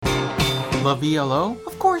love ELO?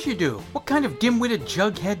 Of course you do. What kind of dim-witted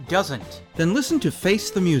jughead doesn't? Then listen to Face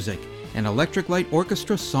the Music, an Electric Light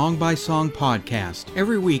Orchestra song-by-song podcast.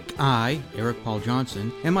 Every week, I, Eric Paul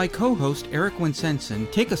Johnson, and my co-host Eric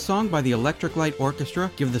Winsenson take a song by the Electric Light Orchestra,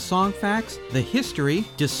 give the song facts, the history,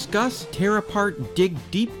 discuss, tear apart, dig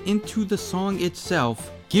deep into the song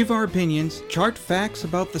itself, give our opinions, chart facts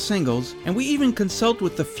about the singles, and we even consult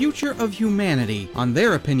with the future of humanity on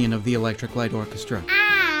their opinion of the Electric Light Orchestra.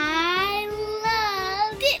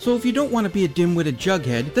 So if you don't want to be a dim-witted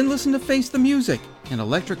jughead, then listen to Face the Music, an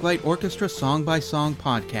Electric Light Orchestra song-by-song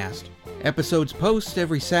podcast. Episodes post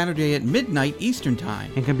every Saturday at midnight Eastern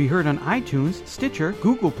Time and can be heard on iTunes, Stitcher,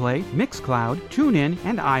 Google Play, Mixcloud, TuneIn,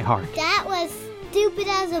 and iHeart. That was stupid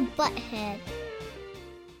as a butthead.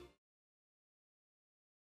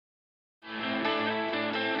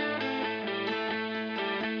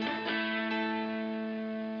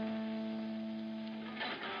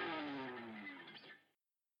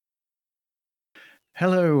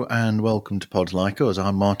 Hello and welcome to Pods Like Us.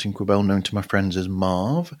 I'm Martin Quibell, known to my friends as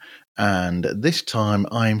Marv, and this time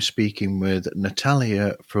I'm speaking with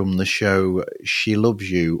Natalia from the show She Loves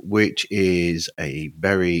You, which is a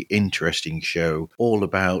very interesting show all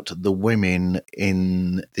about the women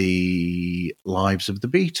in the lives of the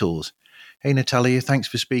Beatles. Hey Natalia, thanks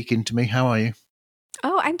for speaking to me. How are you?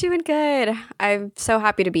 Oh, I'm doing good. I'm so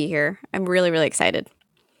happy to be here. I'm really, really excited.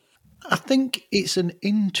 I think it's an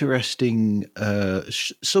interesting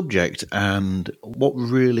subject, and what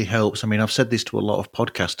really helps, I mean, I've said this to a lot of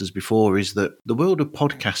podcasters before, is that the world of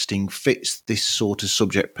podcasting fits this sort of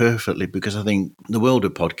subject perfectly, because I think the world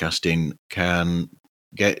of podcasting can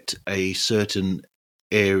get a certain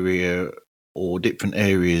area or different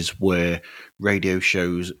areas where radio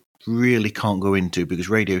shows really can't go into, because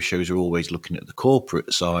radio shows are always looking at the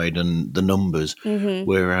corporate side and the numbers,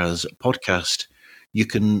 whereas podcast, you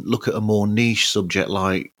can look at a more niche subject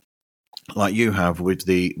like you have with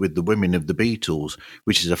the women of the Beatles,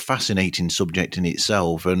 which is a fascinating subject in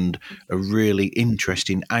itself and a really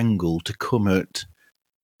interesting angle to come at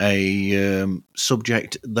a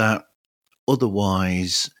subject that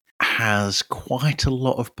otherwise has quite a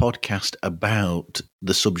lot of podcast about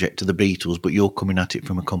the subject of the Beatles, but you're coming at it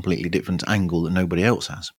from a completely different angle that nobody else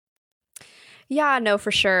has. Yeah, no,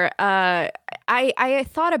 for sure. I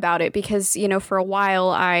thought about it because, for a while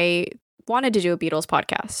I wanted to do a Beatles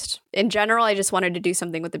podcast. In general, I just wanted to do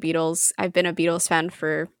something with the Beatles. I've been a Beatles fan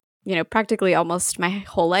for, practically almost my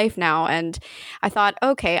whole life now. And I thought,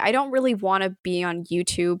 okay, I don't really want to be on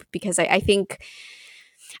YouTube because I think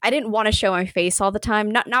I didn't want to show my face all the time.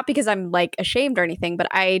 Not because I'm like ashamed or anything, but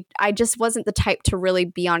I just wasn't the type to really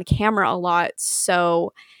be on camera a lot.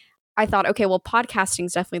 So I thought, okay, well, podcasting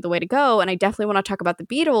is definitely the way to go. And I definitely want to talk about the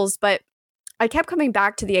Beatles. But I kept coming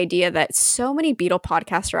back to the idea that so many Beatle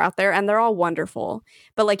podcasts are out there and they're all wonderful.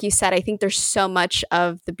 But like you said, I think there's so much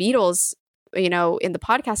of the Beatles, in the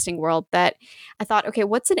podcasting world that I thought, okay,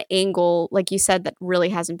 what's an angle, like you said, that really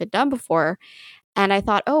hasn't been done before? And I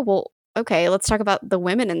thought, oh, well, okay, let's talk about the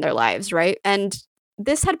women in their lives, right? And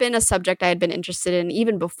this had been a subject I had been interested in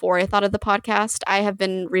even before I thought of the podcast. I have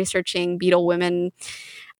been researching Beatle women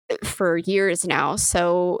for years now,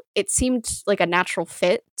 so it seemed like a natural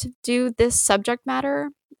fit to do this subject matter.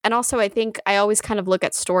 And also, I think I always kind of look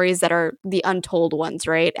at stories that are the untold ones,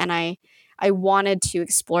 right? And I wanted to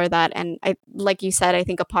explore that. And I, like you said, I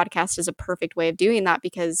think a podcast is a perfect way of doing that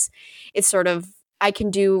because it's sort of, I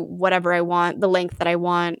can do whatever I want, the length that I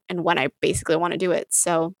want, and when I basically want to do it.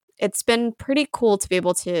 So it's been pretty cool to be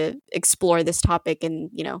able to explore this topic in,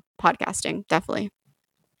 podcasting, definitely.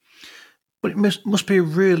 But it must be a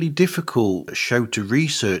really difficult show to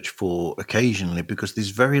research for occasionally, because there's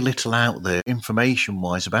very little out there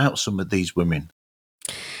information-wise about some of these women.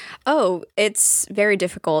 Oh, it's very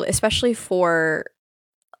difficult, especially for,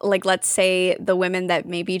 like, let's say the women that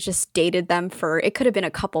maybe just dated them for, it could have been a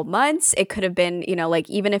couple months. It could have been, like,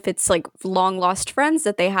 even if it's like long lost friends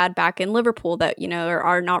that they had back in Liverpool that,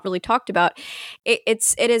 are not really talked about. It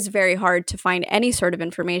is very hard to find any sort of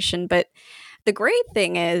information. But the great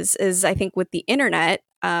thing is I think with the internet,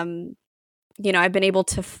 I've been able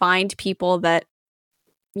to find people that,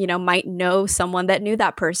 might know someone that knew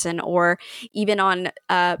that person, or even on,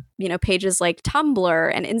 pages like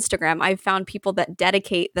Tumblr and Instagram, I've found people that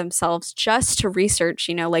dedicate themselves just to research,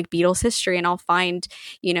 like Beatles history, and I'll find,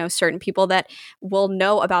 certain people that will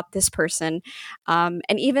know about this person. And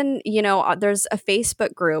even, there's a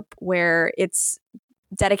Facebook group where it's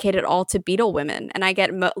dedicated all to Beatle women, and I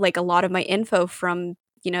get like a lot of my info from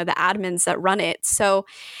the admins that run it. So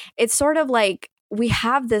it's sort of like we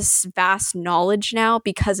have this vast knowledge now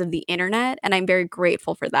because of the internet, and I'm very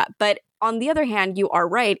grateful for that. But on the other hand, you are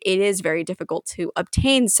right. It is very difficult to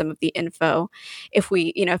obtain some of the info if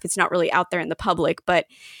if it's not really out there in the public. But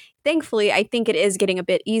thankfully, I think it is getting a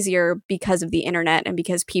bit easier because of the internet and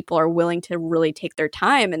because people are willing to really take their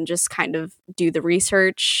time and just kind of do the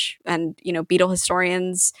research and, Beatle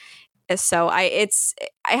historians. So I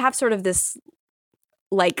have sort of this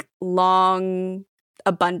like long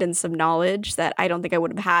abundance of knowledge that I don't think I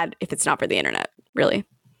would have had if it's not for the internet, really.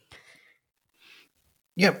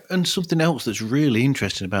 Yeah, and something else that's really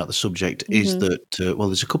interesting about the subject is that,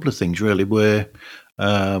 there's a couple of things really where,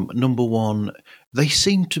 number one, they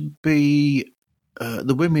seem to be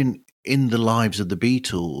the women in the lives of the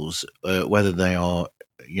Beatles, whether they are,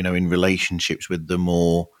 in relationships with them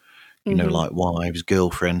or, like wives,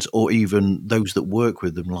 girlfriends, or even those that work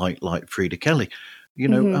with them, like Frida Kelly.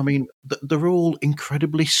 I mean, they're all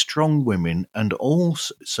incredibly strong women, and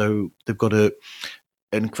also they've got an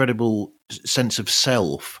incredible sense of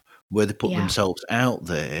self where they put themselves out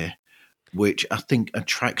there, which I think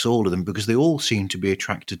attracts all of them because they all seem to be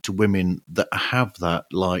attracted to women that have that,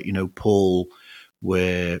 like, Paul,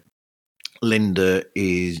 where Linda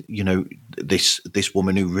is, this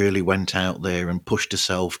woman who really went out there and pushed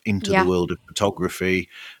herself into the world of photography.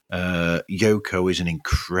 Yoko is an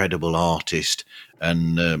incredible artist,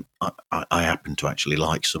 and I happen to actually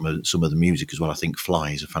like some of the music as well. I think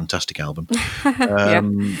Fly is a fantastic album.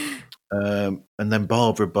 And then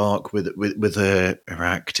Barbara Bach with her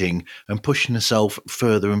acting and pushing herself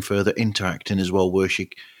further and further into acting as well, where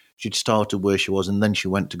she'd started where she was, and then she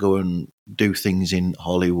went to go and do things in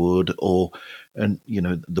Hollywood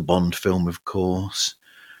the Bond film, of course.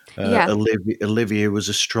 Olivia was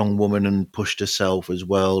a strong woman and pushed herself as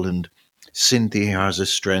well, and Cynthia has a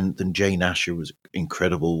strength, and Jane Asher was an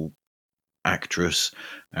incredible actress,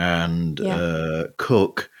 and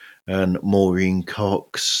Cook and Maureen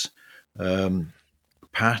Cox,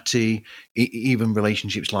 Patty, even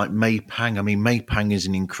relationships like May Pang. I mean, May Pang is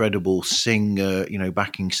an incredible singer,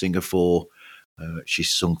 backing singer for.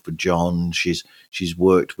 She's sung for John. She's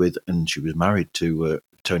worked with, and she was married to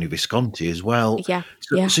Tony Visconti as well.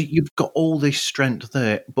 So you've got all this strength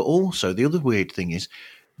there, but also the other weird thing is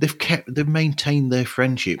they've maintained their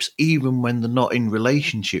friendships even when they're not in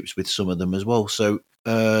relationships with some of them as well. So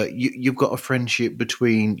you've got a friendship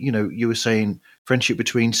between, you were saying friendship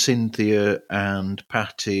between Cynthia and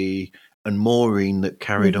Patty and Maureen that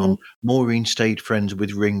carried on. Maureen stayed friends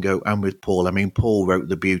with Ringo and with Paul. I mean, Paul wrote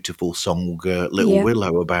the beautiful song Little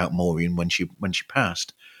Willow about Maureen when she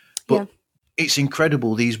passed. But it's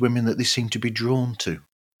incredible, these women that they seem to be drawn to.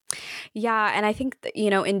 Yeah, and I think that,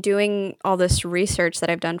 in doing all this research that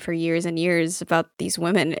I've done for years and years about these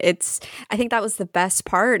women, I think that was the best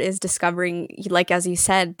part, is discovering, like, as you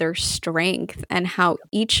said, their strength and how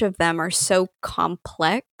each of them are so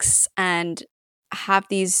complex and have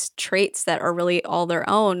these traits that are really all their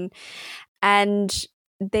own. And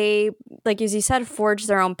they, like, as you said, forge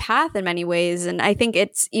their own path in many ways. And I think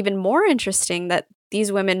it's even more interesting that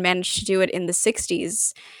these women managed to do it in the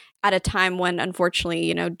 60s, at a time when,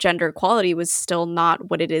 unfortunately, gender equality was still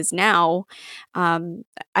not what it is now.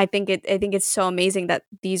 I think it's so amazing that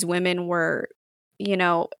these women were, in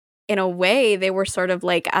a way, they were sort of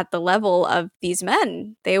like at the level of these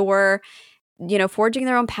men. They were, forging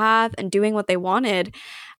their own path and doing what they wanted.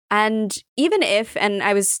 And even if, and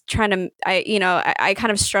I was trying to, I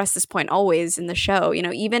kind of stress this point always in the show,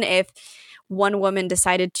 even if one woman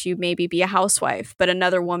decided to maybe be a housewife, but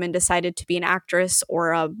another woman decided to be an actress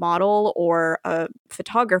or a model or a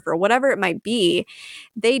photographer, whatever it might be,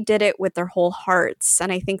 they did it with their whole hearts.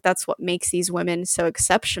 And I think that's what makes these women so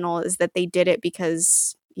exceptional, is that they did it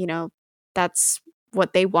because, that's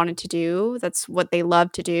what they wanted to do. That's what they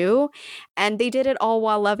love to do. And they did it all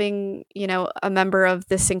while loving, a member of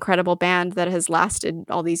this incredible band that has lasted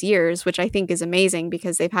all these years, which I think is amazing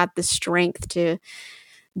because they've had the strength to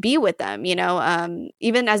be with them,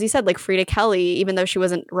 even as you said, like Frida Kelly, even though she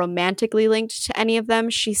wasn't romantically linked to any of them,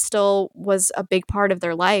 she still was a big part of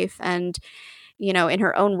their life. And, in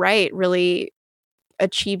her own right, really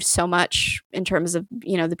achieved so much in terms of,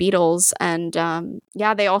 the Beatles. And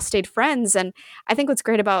they all stayed friends. And I think what's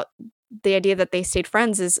great about the idea that they stayed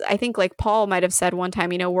friends is, I think, like Paul might have said one time,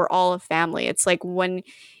 we're all a family. It's like when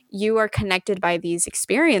you are connected by these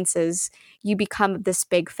experiences, you become this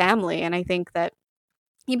big family. And I think that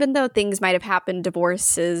even though things might have happened,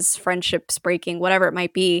 divorces, friendships breaking, whatever it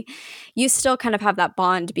might be, you still kind of have that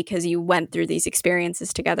bond because you went through these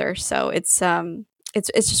experiences together. So it's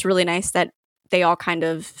just really nice that they all kind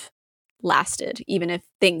of lasted, even if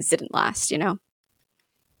things didn't last,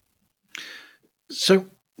 So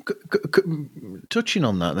Touching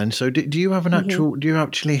on that, then, so do you have an actual? Do you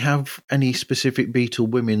actually have any specific Beatle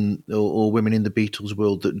women or women in the Beatles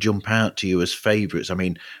world that jump out to you as favourites? I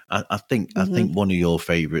mean, I think one of your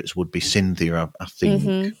favourites would be Cynthia. I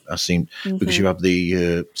think I seem because you have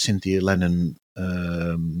the Cynthia Lennon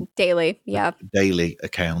daily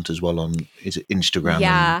account as well on is it Instagram?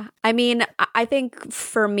 Yeah, I mean, I think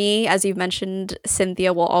for me, as you've mentioned,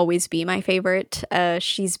 Cynthia will always be my favorite.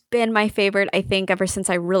 She's been my favorite, I think, ever since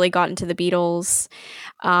I really got into the Beatles.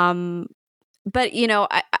 But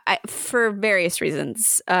I for various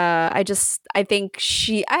reasons, I think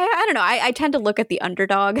I don't know. I tend to look at the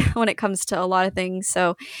underdog when it comes to a lot of things.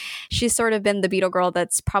 So she's sort of been the Beatle girl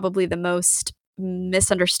that's probably the most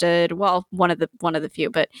misunderstood, well, one of the few,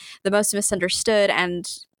 but the most misunderstood, and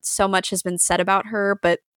so much has been said about her,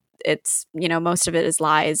 but it's most of it is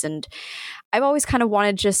lies. And I've always kind of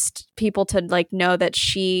wanted just people to like know that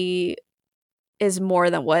she is more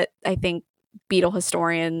than what I think Beatle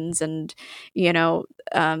historians and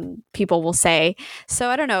people will say. So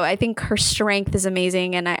I don't know, I think her strength is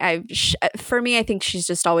amazing, and for me, I think she's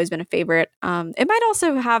just always been a favorite. It might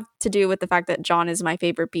also have to do with the fact that John is my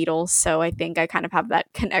favorite Beatle, so I think I kind of have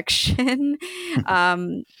that connection.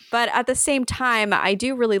 But at the same time, I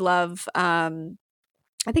do really love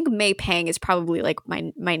I think May Pang is probably like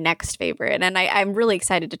my next favorite, and I'm really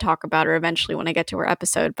excited to talk about her eventually when I get to her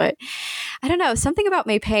episode. But I don't know, something about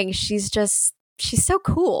May Pang, she's so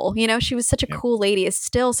cool. She was such a cool lady, is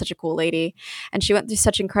still such a cool lady, and she went through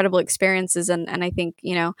such incredible experiences. And I think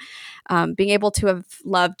being able to have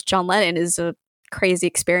loved John Lennon is a crazy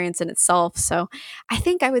experience in itself. So I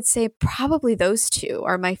think I would say probably those two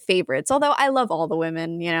are my favorites, although I love all the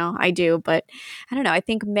women, I do, but I don't know, I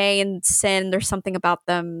think May and Sin, there's something about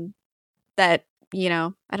them that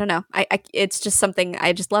I don't know, I it's just something,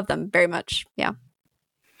 I just love them very much.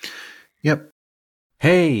 Yep.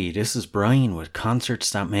 Hey, this is Brian with Concerts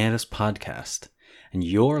That Made Us podcast, and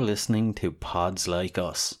you're listening to Pods Like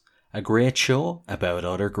Us, a great show about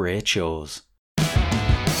other great shows.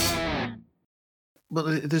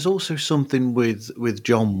 But there's also something with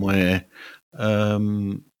John where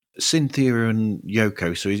Cynthia and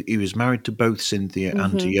Yoko, so he was married to both Cynthia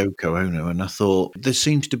and to Yoko Ono, and I thought there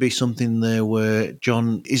seems to be something there where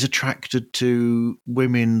John is attracted to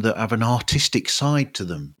women that have an artistic side to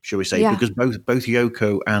them, shall we say, because both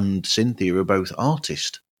Yoko and Cynthia are both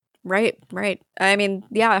artists. Right. I mean,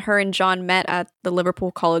 her and John met at the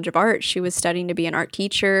Liverpool College of Art. She was studying to be an art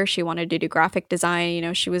teacher. She wanted to do graphic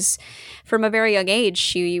design. She was, from a very young age,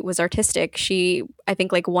 she was artistic. She, I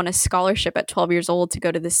think, won a scholarship at 12 years old to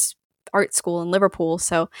go to this art school in Liverpool.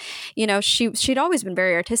 So, she'd always been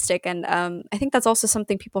very artistic. And I think that's also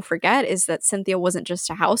something people forget, is that Cynthia wasn't just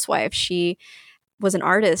a housewife. She was an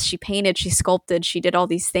artist. She painted, she sculpted, she did all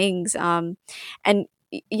these things. And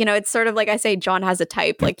it's sort of like I say, John has a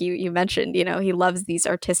type, like you mentioned, he loves these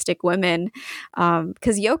artistic women.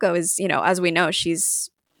 Because Yoko is, as we know, she's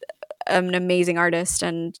an amazing artist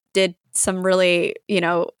and did some really,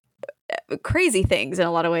 crazy things in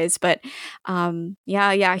a lot of ways. But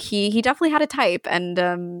he definitely had a type.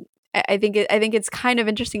 And I think it's kind of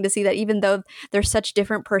interesting to see that even though they're such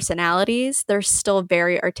different personalities, they're still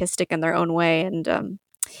very artistic in their own way. And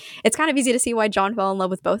it's kind of easy to see why John fell in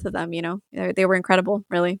love with both of them. They were incredible,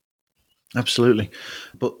 really. Absolutely.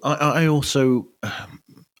 But I also,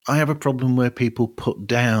 I have a problem where people put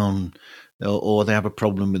down, or they have a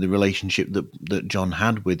problem with the relationship that John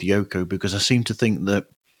had with Yoko, because I seem to think that,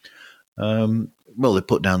 they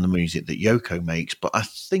put down the music that Yoko makes, but I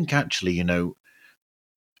think actually,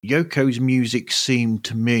 Yoko's music seemed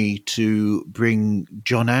to me to bring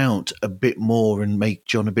John out a bit more and make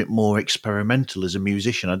John a bit more experimental as a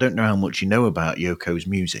musician. I don't know how much you know about Yoko's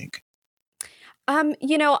music.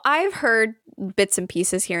 I've heard bits and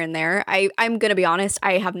pieces here and there. I'm going to be honest,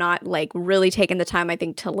 I have not really taken the time, I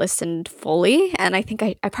think, to listen fully. And I think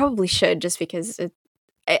I probably should, just because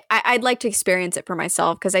I'd like to experience it for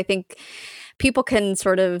myself, because I think people can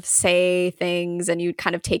sort of say things and you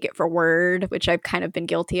kind of take it for word, which I've kind of been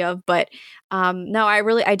guilty of. But no,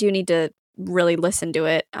 I do need to really listen to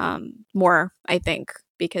it more, I think,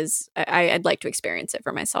 because I'd like to experience it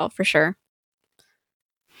for myself, for sure.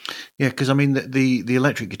 Yeah, because I mean, the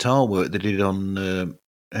electric guitar work they did on,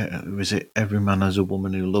 was it Every Man Has a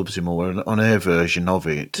Woman Who Loves Him, or on their version of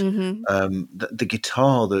it, the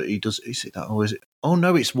guitar that he does, is it that, or is it? Oh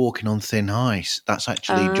no, it's Walking on Thin Ice. That's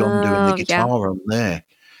actually John doing the guitar on there.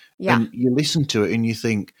 Yeah. And you listen to it and you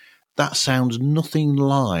think, that sounds nothing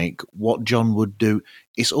like what John would do.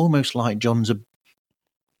 It's almost like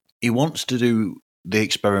he wants to do the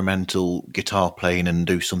experimental guitar playing and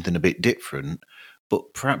do something a bit different,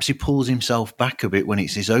 but perhaps he pulls himself back a bit when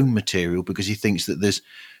it's his own material because he thinks that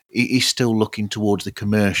he's still looking towards the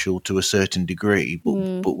commercial to a certain degree.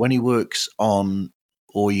 But when he works on,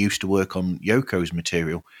 or he used to work on Yoko's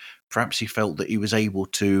material, perhaps he felt that he was able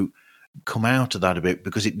to come out of that a bit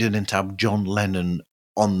because it didn't have John Lennon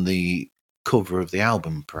on the cover of the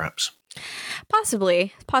album, perhaps.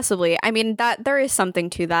 Possibly. I mean, that there is something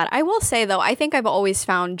to that. I will say, though, I think I've always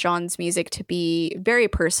found John's music to be very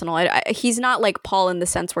personal. He's not like Paul in the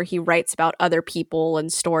sense where he writes about other people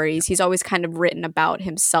and stories. He's always kind of written about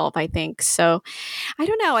himself, I think. So I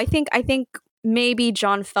don't know. I think maybe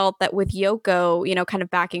John felt that with Yoko, you know, kind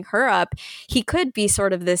of backing her up, he could be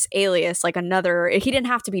sort of this alias, like another. He didn't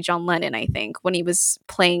have to be John Lennon, I think, when he was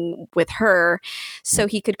playing with her. So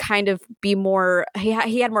he could kind of be more,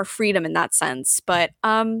 he had more freedom in that sense. But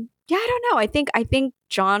yeah, I don't know. I think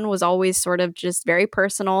John was always sort of just very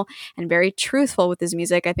personal and very truthful with his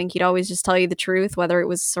music. I think he'd always just tell you the truth, whether it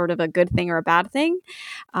was sort of a good thing or a bad thing.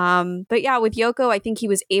 But yeah, with Yoko, I think he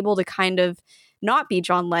was able to kind of not be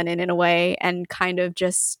John Lennon in a way and kind of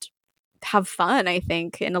just have fun, I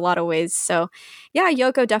think, in a lot of ways. So yeah,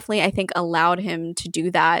 Yoko definitely, I think, allowed him to do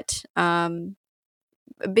that.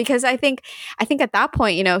 Because I think at that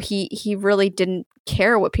point, you know, he really didn't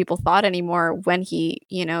care what people thought anymore when he,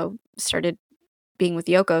 you know, started being with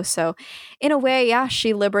Yoko. So in a way, yeah,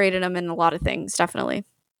 she liberated him in a lot of things, definitely.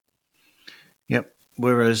 Yep.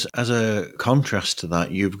 Whereas, as a contrast to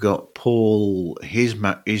that, you've got Paul. His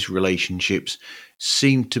relationships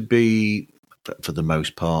seem to be, for the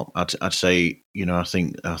most part, I'd say, you know, I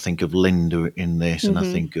think of Linda in this, and I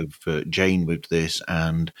think of Jane with this,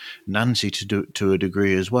 and Nancy to a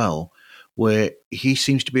degree as well, where he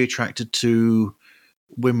seems to be attracted to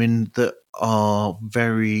women that are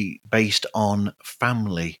very based on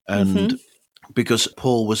family, and because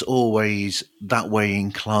Paul was always that way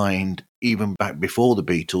inclined. Even back before the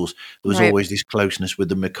Beatles, there was always this closeness with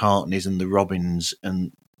the McCartneys and the Robins,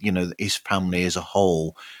 and, you know, his family as a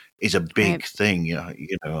whole is a big thing. You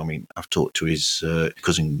know, I mean, I've talked to his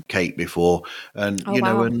cousin Kate before, and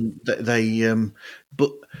and they.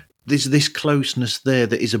 But there's this closeness there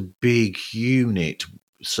that is a big unit.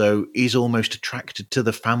 So he's almost attracted to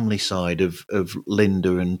the family side of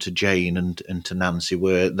Linda and to Jane and to Nancy,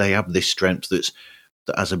 where they have this strength that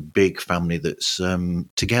as a big family that's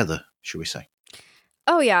together, shall we say.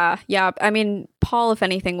 Oh, yeah. Yeah. I mean, Paul, if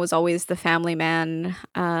anything, was always the family man.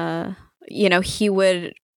 You know, he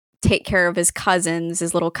would take care of his cousins,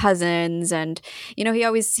 his little cousins. And, you know,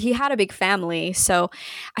 he had a big family. So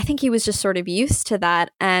I think he was just sort of used to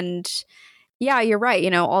that. And yeah, you're right. You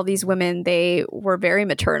know, all these women, they were very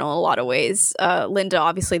maternal in a lot of ways. Linda,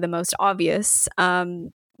 obviously the most obvious.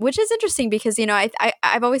 Which is interesting because, you know,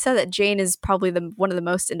 I've always said that Jane is probably one of the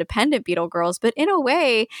most independent Beatle girls, but in a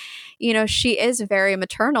way, you know, she is very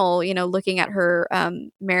maternal, you know, looking at her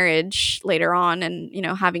marriage later on and, you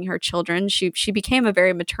know, having her children, she became a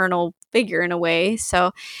very maternal figure in a way.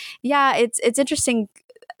 So yeah, it's interesting,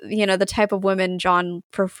 you know, the type of women John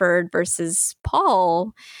preferred versus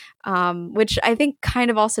Paul, which I think kind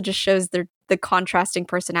of also just shows the contrasting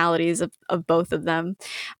personalities of both of them.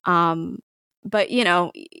 But, you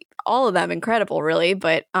know, all of them incredible, really.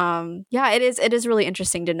 But yeah, it is really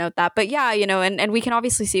interesting to note that. But yeah, you know, and we can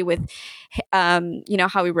obviously see with, you know,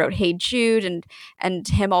 how he wrote Hey Jude and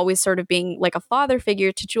him always sort of being like a father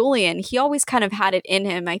figure to Julian. He always kind of had it in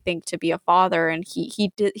him, I think, to be a father. And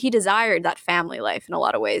he desired that family life in a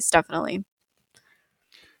lot of ways, definitely.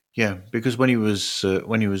 Yeah, because when he was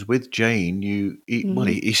with Jane,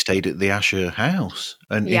 he stayed at the Asher house,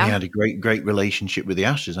 and he had a great relationship with the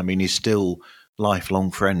Ashers. I mean, he's still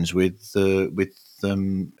lifelong friends with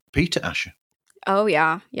Peter Asher. Oh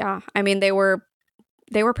yeah. I mean, they were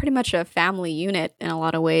pretty much a family unit in a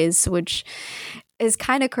lot of ways, which is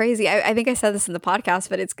kind of crazy. I think I said this in the podcast,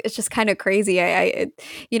 but it's just kind of crazy.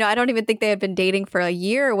 You know, I don't even think they had been dating for a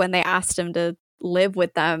year when they asked him to live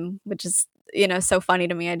with them, which is, you know, so funny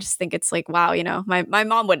to me. I just think it's like, wow, you know, my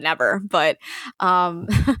mom would never, but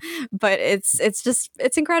it's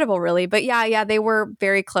incredible, really. But yeah, they were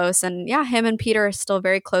very close, and yeah, him and Peter are still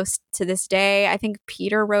very close to this day. I think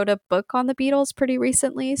Peter wrote a book on the Beatles pretty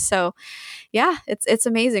recently, so yeah, it's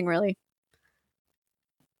amazing, really.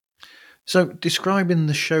 So, describing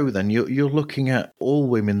the show, then you're looking at all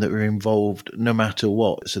women that were involved, no matter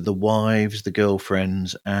what. So the wives, the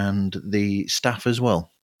girlfriends, and the staff as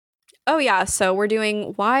well. Oh, yeah. So we're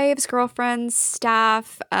doing wives, girlfriends,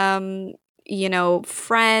 staff, you know,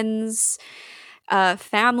 friends,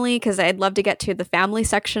 family, because I'd love to get to the family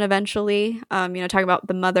section eventually, you know, talking about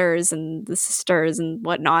the mothers and the sisters and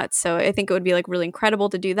whatnot. So I think it would be like really incredible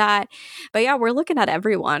to do that. But yeah, we're looking at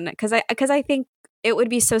everyone because I think it would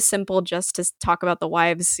be so simple just to talk about the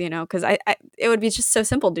wives, you know, because it would be just so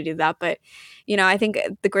simple to do that. But, you know, I think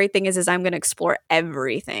the great thing is I'm going to explore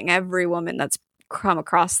everything, every woman that's come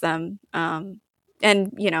across them.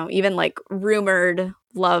 And, you know, even like rumored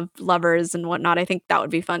lovers and whatnot. I think that would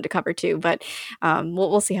be fun to cover too. But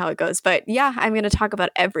we'll see how it goes. But yeah, I'm going to talk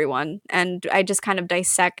about everyone. And I just kind of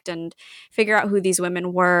dissect and figure out who these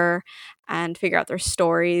women were and figure out their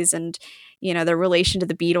stories and, you know, their relation to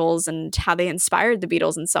the Beatles and how they inspired the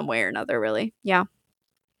Beatles in some way or another, really. Yeah.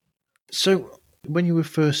 So when you were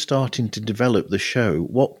first starting to develop the show,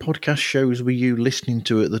 what podcast shows were you listening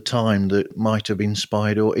to at the time that might have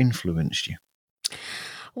inspired or influenced you?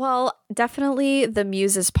 Well, definitely the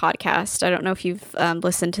Muses podcast. I don't know if you've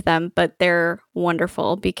listened to them, but they're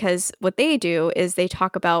wonderful because what they do is they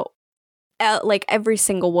talk about like every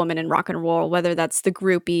single woman in rock and roll, whether that's the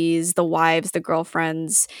groupies, the wives, the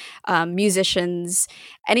girlfriends, musicians,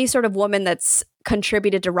 any sort of woman that's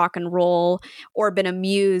contributed to rock and roll or been a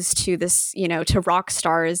muse to this, you know, to rock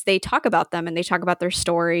stars. They talk about them and they talk about their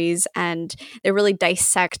stories and they really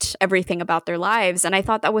dissect everything about their lives. And I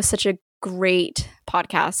thought that was such a great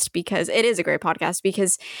podcast because it is a great podcast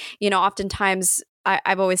because, you know, oftentimes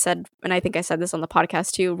I've always said, and I think I said this on the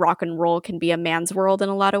podcast too, rock and roll can be a man's world in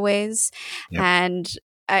a lot of ways. Yep. And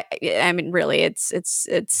I mean, really,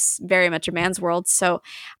 it's very much a man's world. So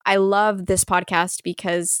I love this podcast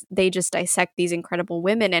because they just dissect these incredible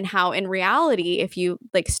women and how in reality, if you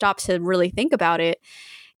like stop to really think about it,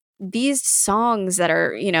 these songs that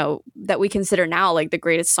are, you know, that we consider now like the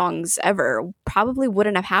greatest songs ever probably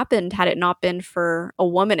wouldn't have happened had it not been for a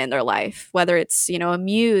woman in their life, whether it's, you know, a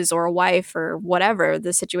muse or a wife or whatever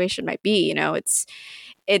the situation might be. You know, it's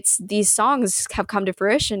these songs have come to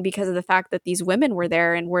fruition because of the fact that these women were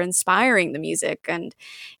there and were inspiring the music. And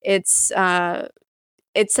it's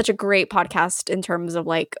such a great podcast in terms of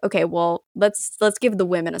like, okay, well, let's give the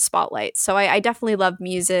women a spotlight. So I definitely love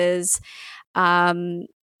Muses.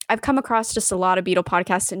 I've come across just a lot of Beatle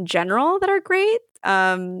podcasts in general that are great.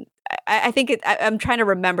 I think I'm trying to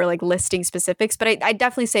remember like listing specifics, but I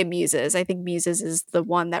definitely say Muses. I think Muses is the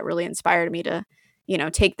one that really inspired me to, you know,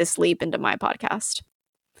 take this leap into my podcast.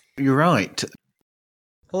 You're right.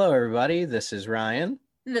 Hello, everybody. This is Ryan.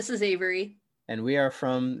 This is Avery. And we are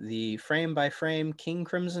from the Frame by Frame King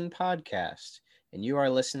Crimson podcast. And you are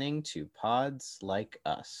listening to Pods Like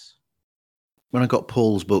Us. When I got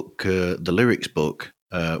Paul's book, the lyrics book,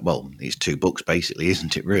 well, it's 2 books basically,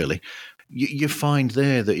 isn't it really? You find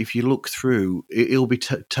there that if you look through, it'll be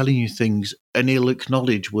telling you things and he'll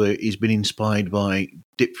acknowledge where he's been inspired by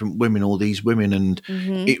different women, all these women. And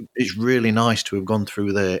it's really nice to have gone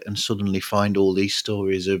through there and suddenly find all these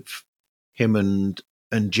stories of him and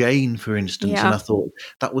Jane, for instance. Yeah. And I thought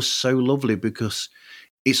that was so lovely because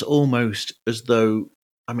it's almost as though,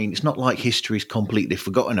 I mean, it's not like history's completely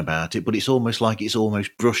forgotten about it, but it's almost like it's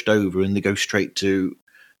almost brushed over and they go straight to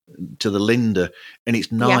the Linda. And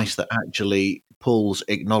it's nice that actually Paul's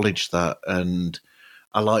acknowledged that. And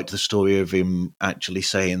I liked the story of him actually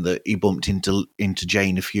saying that he bumped into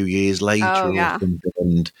Jane a few years later. Oh, yeah.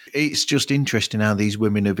 And it's just interesting how these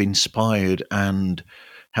women have inspired and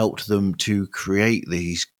helped them to create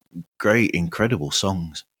these great, incredible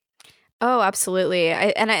songs. Oh, absolutely.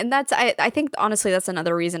 I think honestly, that's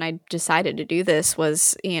another reason I decided to do this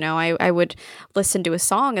was, you know, I would listen to a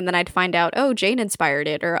song and then I'd find out, oh, Jane inspired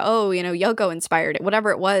it or, oh, you know, Yoko inspired it,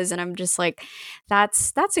 whatever it was. And I'm just like,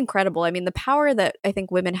 that's incredible. I mean, the power that I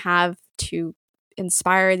think women have to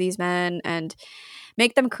inspire these men and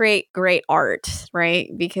make them create great art,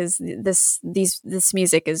 right? Because this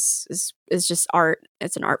music is just art.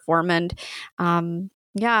 It's an art form. And,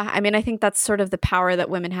 yeah, I mean, I think that's sort of the power that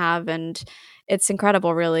women have, and it's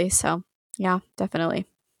incredible, really. So, yeah, definitely.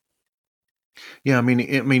 Yeah, I mean,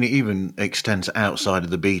 it even extends outside of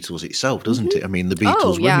the Beatles itself, doesn't it? I mean, the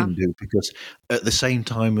Beatles women do, because at the same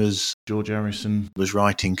time as George Harrison was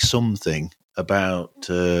writing something about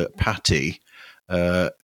Patty,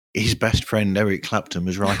 his best friend Eric Clapton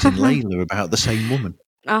was writing Layla about the same woman.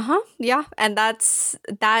 Yeah, and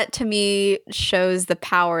that to me shows the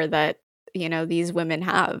power that, you know, these women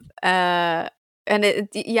have. And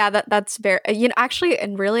that's very, you know, actually,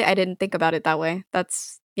 and really, I didn't think about it that way.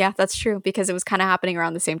 That's true, because it was kind of happening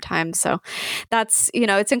around the same time. So that's, you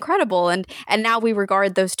know, it's incredible. And now we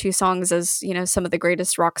regard those 2 songs as, you know, some of the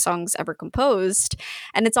greatest rock songs ever composed.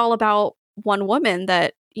 And it's all about one woman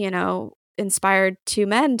that, you know, inspired 2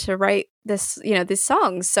 men to write this, you know, these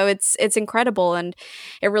songs. So it's incredible. And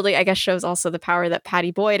it really, I guess, shows also the power that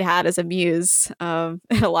Pattie Boyd had as a muse in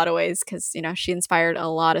a lot of ways, because, you know, she inspired a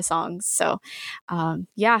lot of songs. So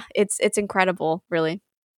yeah, it's incredible, really.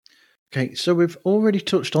 Okay, so we've already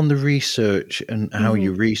touched on the research and how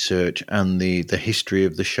you research and the history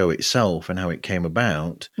of the show itself and how it came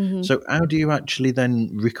about. So how do you actually then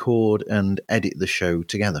record and edit the show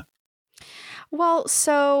together? Well,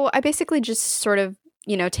 so I basically just sort of,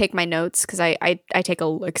 take my notes because I take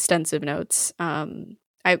extensive notes.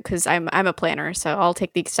 Because I'm a planner, so I'll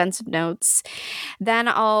take the extensive notes. Then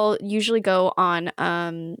I'll usually go on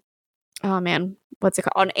what's it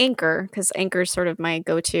called? On Anchor, because Anchor is sort of my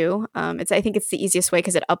go-to. I think it's the easiest way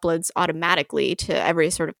because it uploads automatically to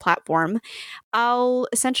every sort of platform. I'll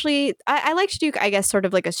essentially, I like to do, I guess, sort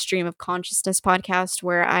of like a stream of consciousness podcast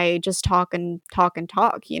where I just talk and talk and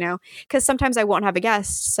talk, because sometimes I won't have a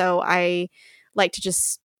guest. So I like to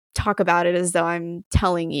just talk about it as though I'm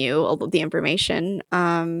telling you all of the information.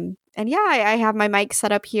 And yeah, I have my mic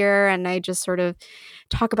set up here and I just sort of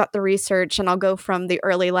talk about the research, and I'll go from the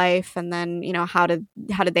early life and then, how did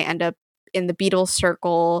they end up in the Beatles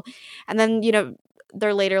circle, and then,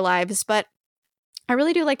 their later lives. But I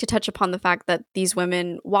really do like to touch upon the fact that these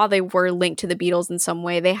women, while they were linked to the Beatles in some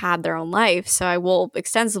way, they had their own life. So I will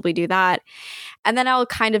extensively do that. And then I'll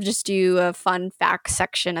kind of just do a fun facts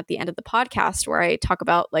section at the end of the podcast where I talk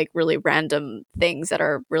about like really random things that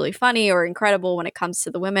are really funny or incredible when it comes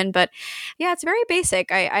to the women. But yeah, it's very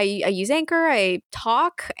basic. I use Anchor, I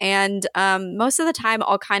talk, and most of the time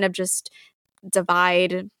I'll kind of just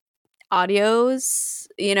divide audios,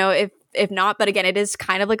 if not, but again, it is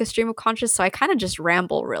kind of like a stream of conscious, so I kind of just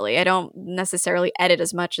ramble, really. I don't necessarily edit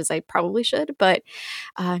as much as I probably should, but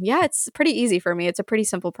yeah, it's pretty easy for me. It's a pretty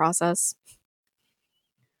simple process.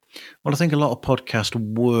 Well, I think a lot of podcasts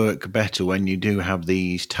work better when you do have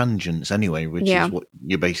these tangents anyway, which is what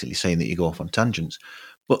you're basically saying, that you go off on tangents.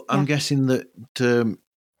 But I'm guessing that,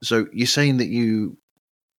 so you're saying that you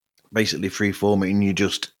basically freeform it and you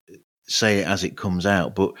just say it as it comes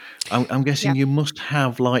out, but I'm guessing you must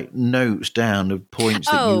have like notes down of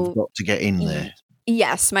points that you've got to get in there.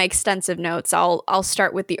 Yes, my extensive notes. I'll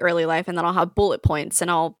start with the early life, and then I'll have bullet points,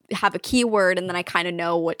 and I'll have a keyword, and then I kind of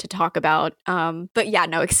know what to talk about. But yeah,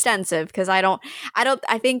 no, extensive, because I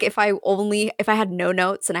think if I had no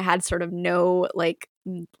notes and I had sort of no like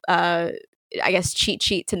I guess cheat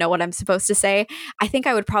sheet to know what I'm supposed to say, I think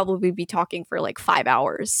I would probably be talking for like 5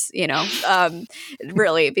 hours,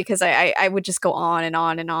 really, because I would just go on and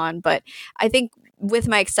on and on. But I think with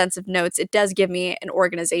my extensive notes, it does give me an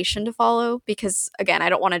organization to follow, because again, I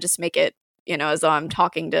don't want to just make it, as though I'm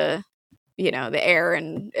talking to, the air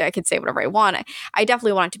and I could say whatever I want. I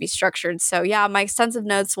definitely want it to be structured. So yeah, my extensive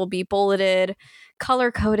notes will be bulleted,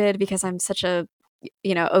 color coded, because I'm such a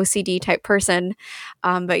OCD type person.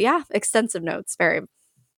 But yeah, extensive notes. Very. Do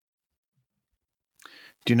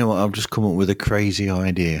you know what? I've just come up with a crazy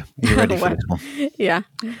idea. Are you ready for this one? Yeah.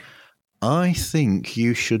 I think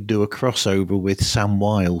you should do a crossover with Sam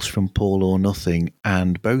Wiles from Paul or Nothing,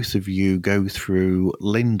 and both of you go through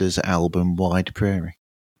Linda's album Wide Prairie.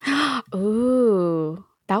 Ooh,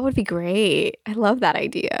 that would be great. I love that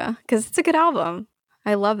idea because it's a good album.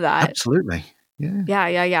 I love that. Absolutely.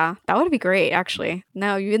 Yeah. That would be great, actually.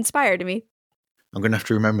 No, you inspired me. I'm going to have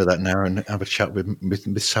to remember that now and have a chat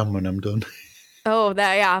with Sam when I'm done. Oh,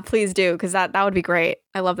 please do, because that would be great.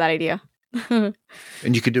 I love that idea. And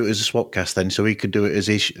you could do it as a swapcast then, so he could do it as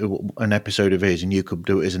an episode of his, and you could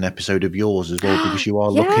do it as an episode of yours as well, because you are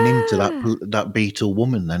looking into that Beatle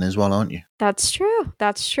woman then as well, aren't you? That's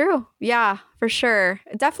true. Yeah, for sure.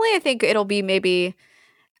 Definitely, I think it'll be maybe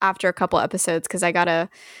after a couple episodes, because I gotta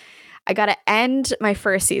end my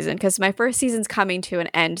first season, because my first season's coming to an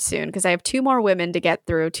end soon, because I have 2 more women to get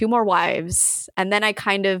through, 2 more wives, and then I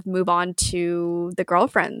kind of move on to the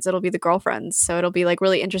girlfriends. It'll be the girlfriends, so it'll be like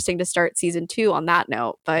really interesting to start season 2 on that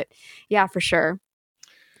note. But yeah, for sure.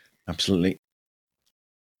 Absolutely.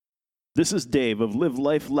 This is Dave of Live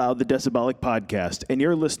Life Loud, the Decibelic podcast, and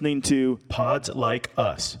you're listening to Pods Like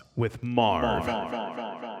Us with Marv.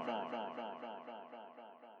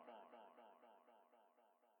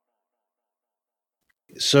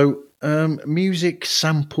 So, music,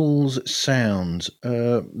 samples, sounds.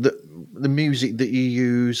 The music that you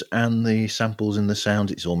use and the samples and the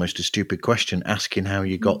sounds. It's almost a stupid question asking how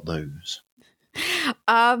you got those.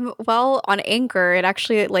 Well, on Anchor, it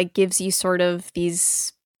actually like gives you sort of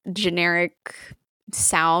these generic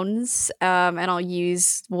sounds, and I'll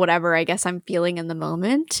use whatever I guess I'm feeling in the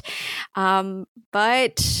moment.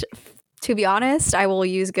 But to be honest, I will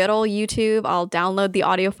use good old YouTube. I'll download the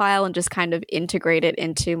audio file and just kind of integrate it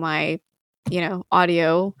into my,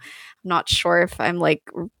 audio. I'm not sure if I'm like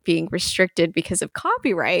being restricted because of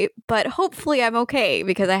copyright, but hopefully I'm okay,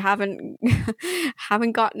 because I haven't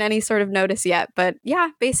gotten any sort of notice yet. But yeah,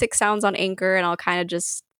 basic sounds on Anchor, and I'll kind of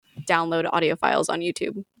just download audio files on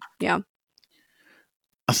YouTube. Yeah.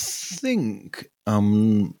 I think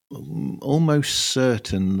I'm almost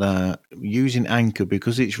certain that using Anchor,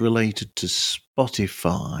 because it's related to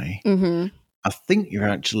Spotify, Mm-hmm. I think you're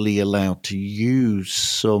actually allowed to use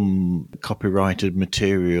some copyrighted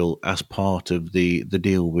material as part of the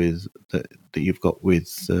deal with that you've got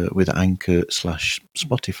with Anchor /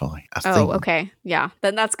 Spotify. I think. Oh, okay. Yeah,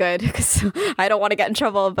 then that's good because I don't want to get in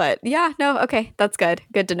trouble. But yeah, no, okay, that's good.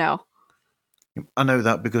 Good to know. I know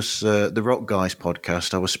that because the Rock Guys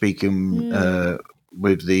podcast, I was speaking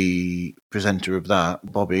with the presenter of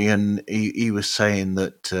that, Bobby, and he was saying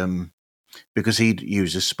that because he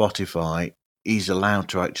uses Spotify, he's allowed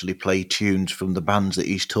to actually play tunes from the bands that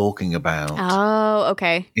he's talking about. Oh,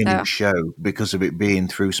 okay. In his show because of it being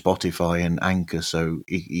through Spotify and Anchor, so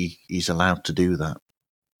he's allowed to do that.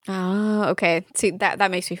 Oh, okay. See,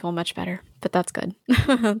 that makes me feel much better, but that's good.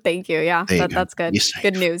 Thank you. Yeah, that's good.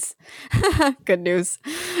 Good news. Good news.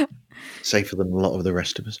 Safer than a lot of the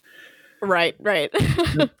rest of us. Right.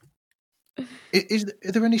 Are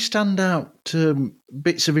there any standout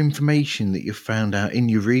bits of information that you've found out in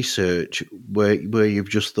your research where you've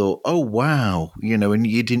just thought, oh, wow, and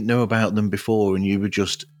you didn't know about them before and you were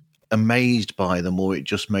just amazed by them, or it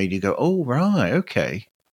just made you go, oh, right, okay.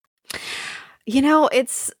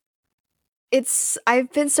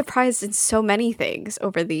 I've been surprised in so many things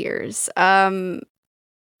over the years. I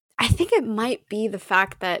think it might be the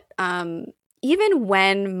fact that even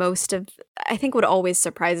when I think what always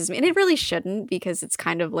surprises me, and it really shouldn't because it's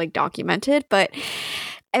kind of like documented, but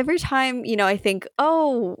every time, I think,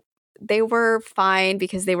 oh, they were fine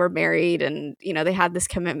because they were married and, they had this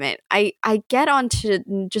commitment. I get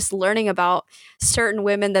onto just learning about certain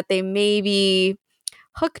women that they maybe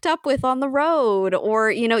hooked up with on the road,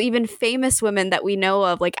 or even famous women that we know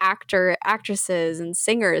of, like actresses and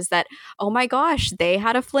singers that, oh my gosh, they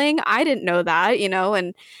had a fling. I didn't know that,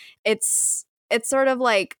 and it's sort of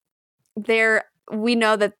like we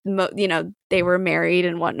know that they were married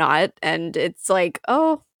and whatnot, and it's like,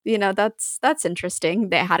 oh, that's interesting.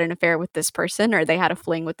 They had an affair with this person, or they had a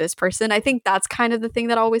fling with this person. I think that's kind of the thing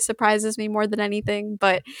that always surprises me more than anything,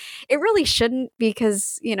 but it really shouldn't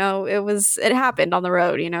because, it happened on the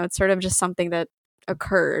road, it's sort of just something that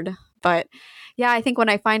occurred. But yeah, I think when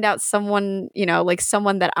I find out someone, like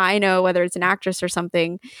someone that I know, whether it's an actress or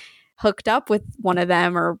something, hooked up with one of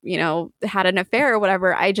them or, had an affair or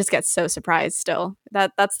whatever, I just get so surprised still.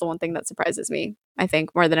 That's the one thing that surprises me, I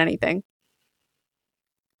think, more than anything.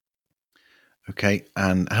 Okay,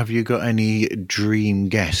 and have you got any dream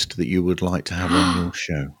guest that you would like to have on your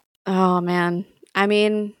show? Oh, man. I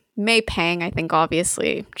mean, May Pang, I think,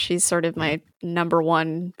 obviously. She's sort of my number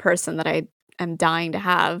one person that I am dying to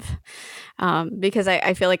have because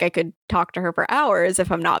I feel like I could talk to her for hours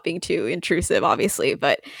if I'm not being too intrusive, obviously.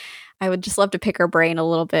 But I would just love to pick her brain a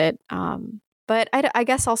little bit. But I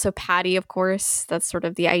guess also Patty, of course. That's sort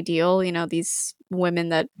of the ideal, these women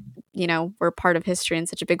that, were part of history in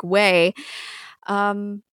such a big way. But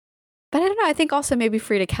I don't know. I think also maybe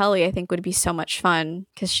Frida Kelly, I think would be so much fun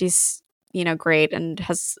because she's, great and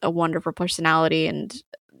has a wonderful personality. And,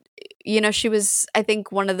 she was, I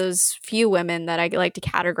think, one of those few women that I like to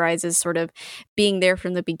categorize as sort of being there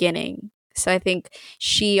from the beginning. So I think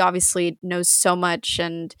she obviously knows so much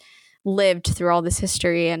and lived through all this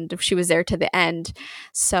history, and she was there to the end.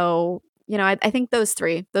 So, I think those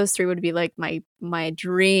three would be like my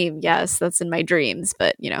dream. Yes, that's in my dreams,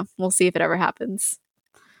 but we'll see if it ever happens.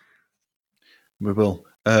 We will.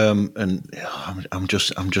 And I'm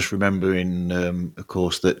just remembering, of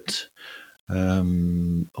course, that.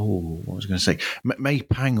 What was I going to say? May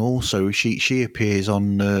Pang also. She appears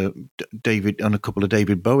on on a couple of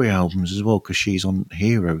David Bowie albums as well because she's on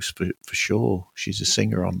Heroes for sure. She's a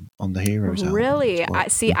singer on the Heroes album. Really? Well.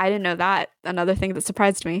 I didn't know that. Another thing that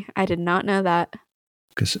surprised me. I did not know that.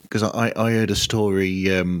 Because I heard a story.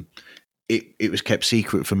 It was kept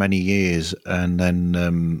secret for many years, and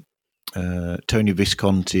then Tony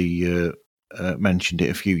Visconti mentioned it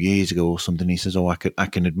a few years ago or something. He says, "Oh, I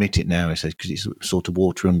can admit it now." He says because it's sort of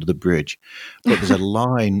water under the bridge. But there's a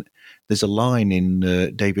line. There's a line in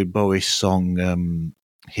David Bowie's song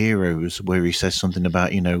 "Heroes" where he says something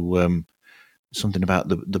about something about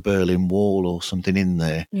the Berlin Wall or something in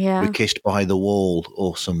there. Yeah, we're kissed by the wall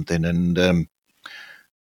or something, and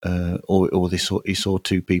or he saw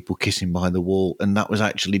two people kissing by the wall, and that was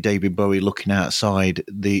actually David Bowie looking outside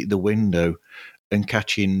the window and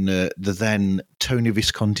catching the then Tony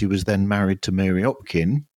Visconti was then married to Mary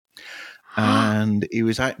Hopkin, and he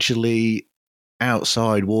was actually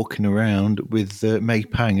outside walking around with May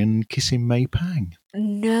Pang and kissing May Pang.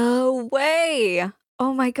 No way!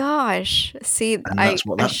 Oh my gosh. See, And that's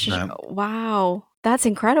what that's about. Wow. That's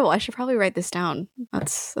incredible. I should probably write this down.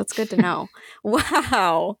 That's good to know.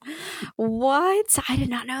 Wow. What? I did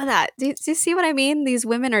not know that. Do you see what I mean? These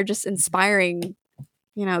women are just inspiring,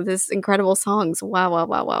 this incredible songs. Wow, wow,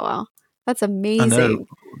 wow, wow, wow. That's I know. amazing.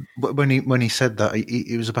 But when he said that,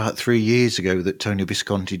 it was about 3 years ago that Tony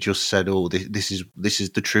Visconti just said, "Oh, this is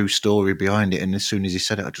the true story behind it." And as soon as he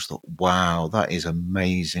said it, I just thought, "Wow, that is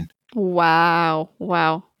amazing." Wow.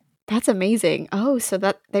 Wow. That's amazing. Oh, so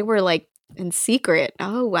that they were like in secret.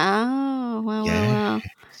 Oh, wow. Wow, wow, Yeah. wow.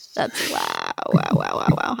 That's wow, wow, wow, wow,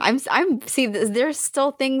 wow. I'm see. There's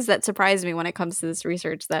still things that surprise me when it comes to this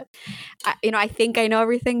research that, I think I know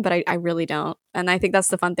everything, but I really don't. And I think that's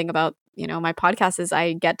the fun thing about my podcast is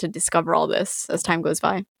I get to discover all this as time goes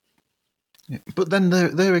by. Yeah. But then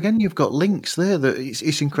there again, you've got links there. That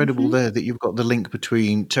it's incredible there that you've got the link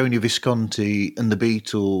between Tony Visconti and the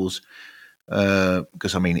Beatles,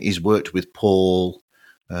 because I mean he's worked with Paul,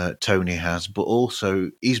 Tony has, but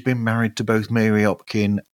also he's been married to both Mary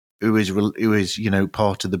Hopkin, who is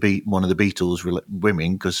part of one of the Beatles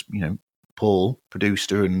women, because Paul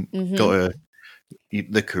produced her and got her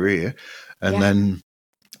the career, and then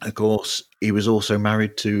of course he was also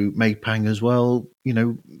married to May Pang as well.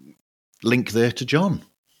 Link there to John.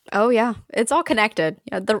 Oh yeah, it's all connected.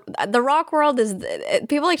 Yeah, the rock world is.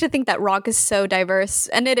 People like to think that rock is so diverse,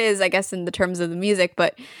 and it is, I guess, in the terms of the music.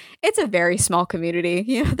 But it's a very small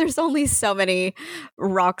community. There's only so many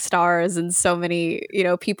rock stars and so many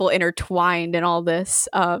people intertwined in all this.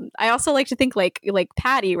 I also like to think like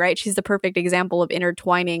Patty, right? She's the perfect example of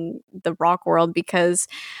intertwining the rock world because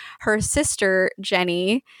her sister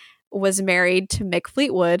Jenny was married to Mick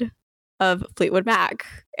Fleetwood of Fleetwood Mac.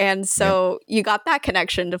 And so you got that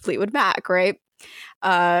connection to Fleetwood Mac, right?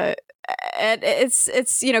 And it's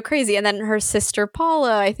crazy. And then her sister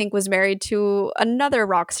Paula, I think, was married to another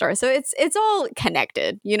rock star. So it's all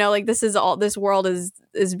connected. This world is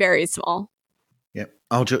very small. Yeah,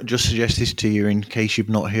 I'll just suggest this to you in case you've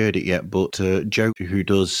not heard it yet. But Joe, who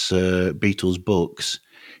does Beatles books,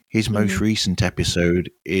 his most recent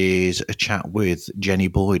episode is a chat with Jenny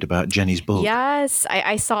Boyd about Jenny's book. Yes,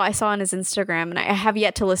 I saw on his Instagram, and I have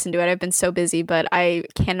yet to listen to it. I've been so busy, but I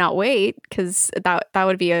cannot wait because that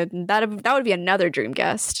would be another dream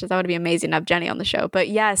guest. That would be amazing to have Jenny on the show. But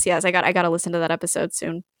yes, I got to listen to that episode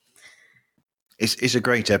soon. It's a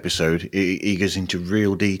great episode. He goes into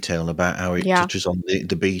real detail about how it touches on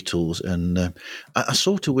the Beatles, and I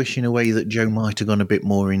sort of wish in a way that Joe might have gone a bit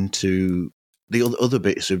more into the other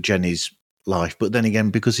bits of Jenny's life, but then again,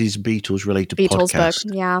 because he's Beatles related podcast.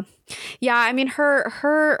 Book, yeah. I mean,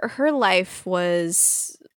 her life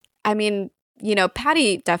was. I mean,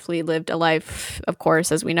 Patty definitely lived a life, of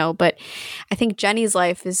course, as we know, but I think Jenny's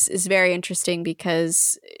life is very interesting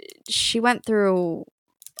because she went through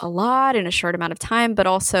a lot in a short amount of time, but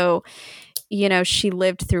also, she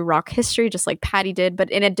lived through rock history just like Patty did, but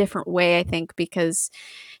in a different way, I think, because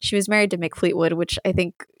she was married to Mick Fleetwood, which I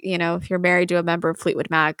think, if you're married to a member of Fleetwood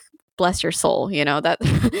Mac, bless your soul, that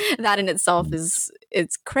that in itself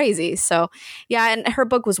it's crazy. So yeah, and her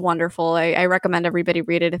book was wonderful. I recommend everybody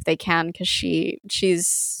read it if they can, because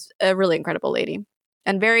she's a really incredible lady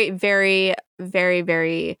and very, very, very,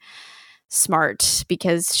 very smart,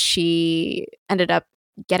 because she ended up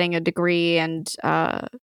getting a degree and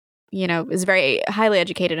is very highly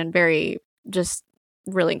educated and very just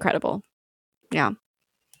really incredible. Yeah.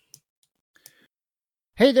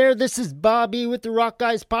 Hey there, this is Bobby with the Rock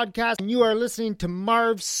Guys Podcast, and you are listening to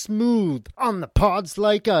Marv Smooth on the Pods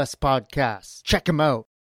Like Us podcast. Check him out.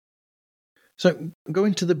 So,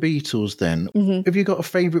 going to the Beatles then, have you got a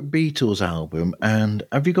favourite Beatles album, and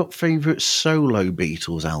have you got favourite solo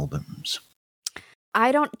Beatles albums?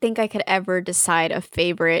 I don't think I could ever decide a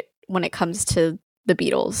favorite when it comes to the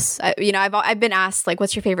Beatles. I've been asked, like,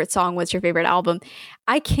 what's your favorite song? What's your favorite album?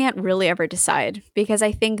 I can't really ever decide because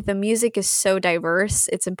I think the music is so diverse.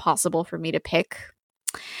 It's impossible for me to pick.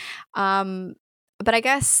 But I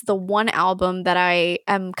guess the one album that I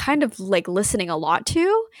am kind of like listening a lot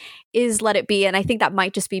to is Let It Be. And I think that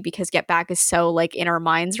might just be because Get Back is so like in our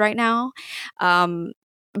minds right now.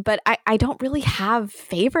 But I don't really have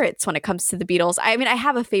favorites when it comes to the Beatles. I mean, I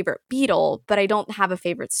have a favorite Beatle, but I don't have a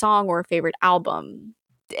favorite song or a favorite album,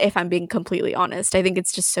 if I'm being completely honest. I think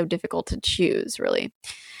it's just so difficult to choose, really.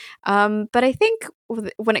 But I think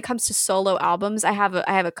when it comes to solo albums, I have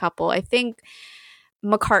a couple. I think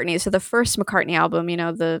McCartney, so the first McCartney album,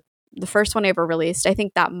 the first one I ever released, I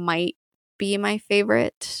think that might be my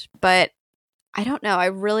favorite. But I don't know. I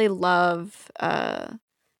really love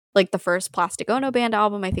like the first Plastic Ono Band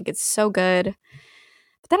album. I think it's so good.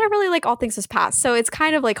 But then I really like All Things Must Pass. So it's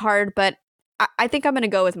kind of like hard, but I think I'm going to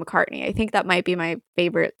go with McCartney. I think that might be my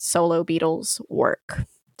favorite solo Beatles work.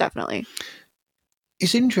 Definitely.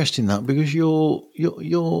 It's interesting that because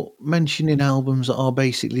you're mentioning albums that are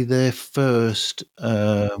basically their first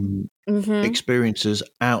experiences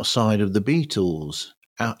outside of the Beatles.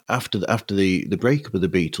 After the breakup of the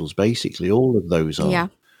Beatles, basically all of those are. Yeah.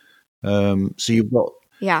 So you've got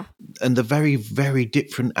Yeah. and they're very, very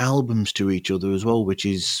different albums to each other as well, which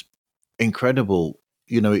is incredible.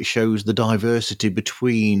 You know, it shows the diversity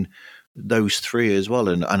between those three as well.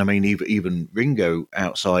 And I mean, even Ringo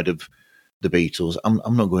outside of the Beatles,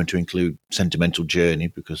 I'm not going to include Sentimental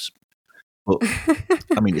Journey but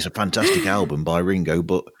I mean, it's a fantastic album by Ringo,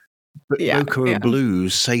 but Yokohama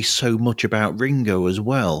Blues say so much about Ringo as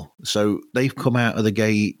well. So they've come out of the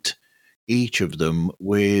gate, each of them,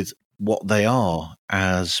 with what they are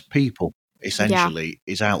as people, essentially,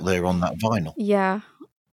 is out there on that vinyl. Yeah.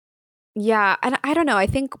 Yeah. And I don't know. I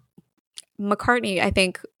think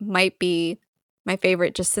McCartney, might be my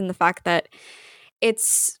favorite just in the fact that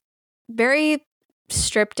it's very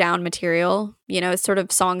stripped down material. You know, it's sort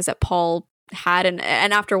of songs that Paul had. And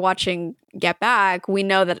after watching Get Back, we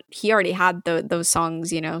know that he already had those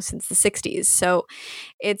songs, you know, since the 60s. So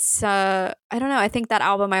it's, I don't know. I think that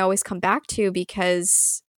album I always come back to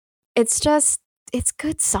because it's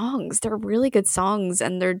good songs. They're really good songs.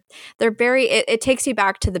 And they're very, it takes you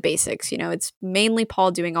back to the basics. You know, it's mainly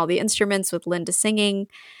Paul doing all the instruments with Linda singing,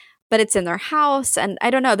 but it's in their house. And I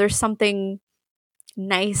don't know, there's something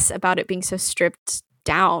nice about it being so stripped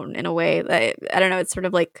down in a way that, I don't know, it's sort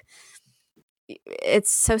of like, it's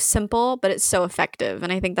so simple, but it's so effective.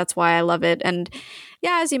 And I think that's why I love it. And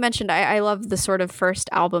yeah, as you mentioned, I love the sort of first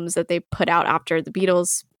albums that they put out after the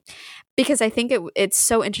Beatles, because I think it's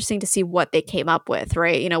so interesting to see what they came up with,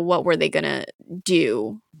 right? You know, what were they going to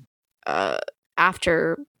do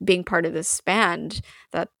after being part of this band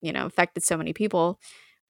that, you know, affected so many people?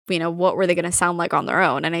 You know, what were they going to sound like on their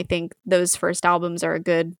own? And I think those first albums are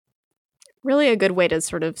really a good way to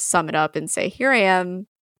sort of sum it up and say, here I am.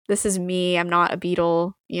 This is me. I'm not a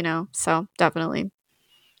Beatle, you know, so definitely.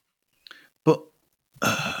 But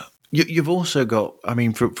you've also got, I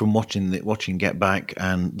mean, from watching Get Back,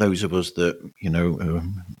 and those of us that, you know,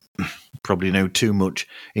 probably know too much,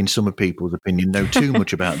 in some people's opinion, know too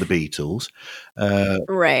much about the Beatles.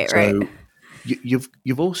 Right.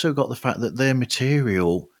 You've also got the fact that their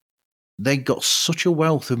material, they got such a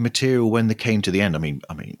wealth of material when they came to the end. I mean,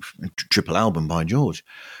 triple album by George,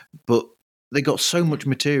 but they got so much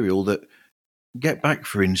material that Get Back,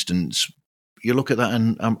 for instance, you look at that,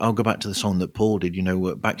 and I'll go back to the song that Paul did, you know,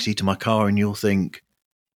 Backseat of My Car, and you'll think,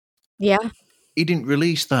 yeah, he didn't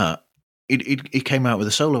release that. He came out with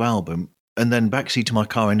a solo album, and then Backseat of My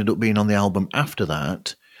Car ended up being on the album after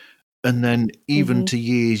that. And then even to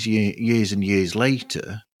years and years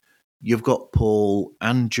later, you've got Paul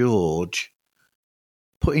and George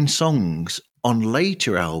putting songs on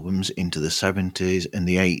later albums into the 70s and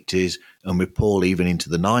the 80s, and with Paul even into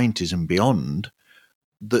the 90s and beyond,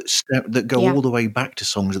 that go all the way back to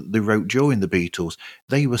songs that they wrote during the Beatles.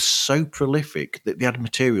 They were so prolific that they had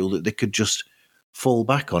material that they could just fall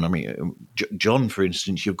back on. I mean, John, for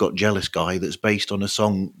instance, you've got Jealous Guy that's based on a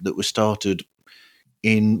song that was started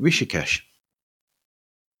in Rishikesh.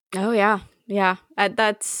 Oh, yeah. Yeah.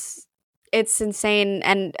 It's insane.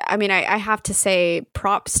 And I mean, I have to say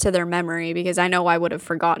props to their memory, because I know I would have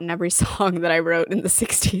forgotten every song that I wrote in the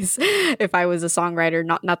 60s if I was a songwriter.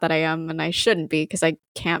 Not that I am, and I shouldn't be, because I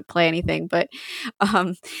can't play anything. But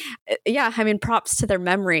yeah, I mean, props to their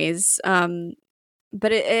memories. But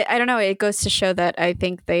I don't know, it goes to show that I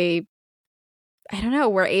think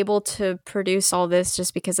were able to produce all this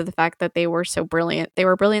just because of the fact that they were so brilliant. They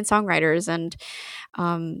were brilliant songwriters, and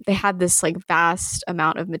they had this like vast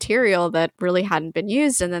amount of material that really hadn't been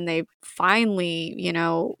used. And then they finally, you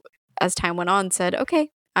know, as time went on, said, okay,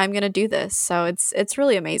 I'm going to do this. So it's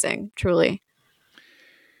really amazing, truly.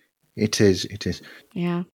 It is.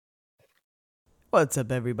 Yeah. What's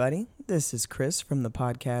up, everybody? This is Chris from the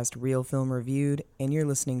podcast Real Film Reviewed, and you're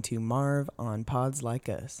listening to Marv on Pods Like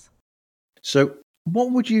Us. So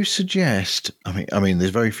what would you suggest? I mean,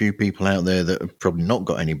 there's very few people out there that have probably not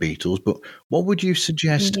got any Beatles, but what would you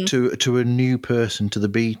suggest to a new person to the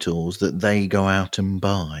Beatles that they go out and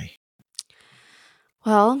buy?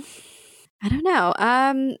 Well, I don't know.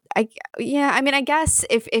 I guess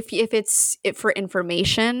if it's for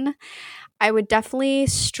information, I would definitely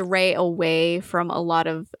stray away from a lot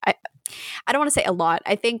of. I don't want to say a lot.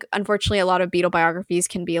 I think, unfortunately, a lot of Beatle biographies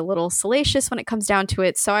can be a little salacious when it comes down to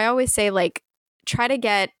it. So I always say, like, try to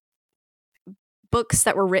get books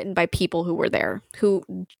that were written by people who were there, who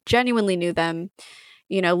genuinely knew them,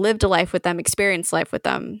 you know, lived a life with them, experienced life with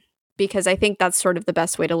them. because I think that's sort of the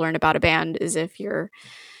best way to learn about a band is if you're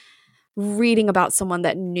reading about someone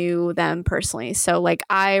that knew them personally. So like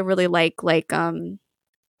I really like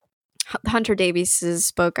Hunter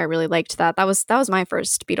Davies's book. I really liked that. That was my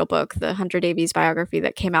first Beatle book, the Hunter Davies biography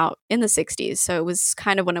that came out in the 60s. So it was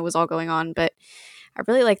kind of when it was all going on, but I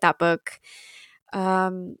really like that book.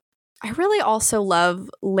 I really also love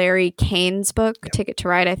Larry Kane's book, Ticket to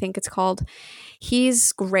Ride, I think it's called.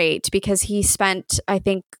 He's great because he spent, I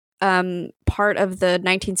think, part of the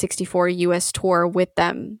 1964 US tour with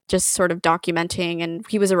them, just sort of documenting, and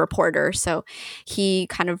he was a reporter, so he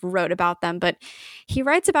kind of wrote about them, but he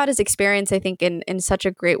writes about his experience, I think, in such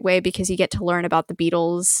a great way because you get to learn about the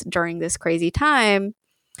Beatles during this crazy time.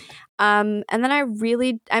 And then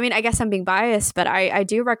I guess I'm being biased, but I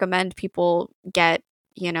do recommend people get,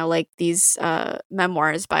 like these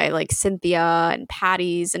memoirs by like Cynthia and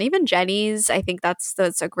Patty's and even Jenny's. I think that's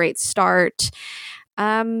a great start.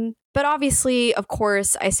 But obviously, of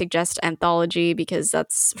course, I suggest anthology because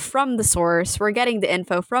that's from the source. We're getting the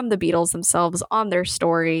info from the Beatles themselves on their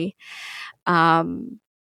story. And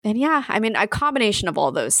yeah, I mean, a combination of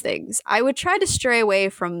all those things. I would try to stray away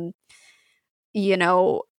from,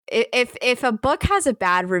 if a book has a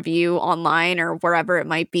bad review online or wherever it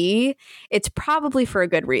might be, it's probably for a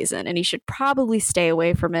good reason. And you should probably stay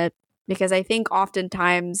away from it because I think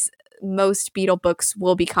oftentimes most Beatle books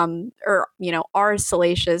will become are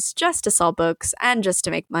salacious just to sell books and just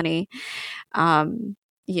to make money.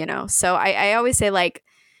 So I always say, like,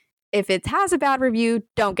 if it has a bad review,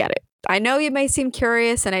 don't get it. I know you may seem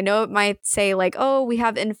curious and I know it might say like, oh, we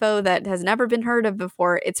have info that has never been heard of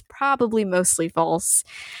before. It's probably mostly false.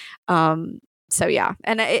 So yeah,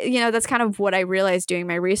 and that's kind of what I realized doing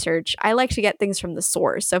my research. I like to get things from the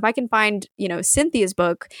source. So if I can find, Cynthia's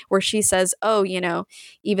book where she says, oh,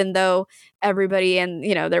 even though everybody and,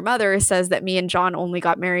 their mother says that me and John only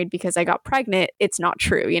got married because I got pregnant, it's not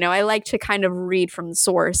true. I like to kind of read from the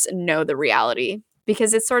source and know the reality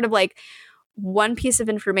because it's sort of like one piece of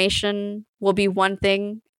information will be one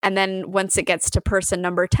thing. And then once it gets to person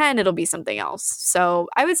number 10, it'll be something else. So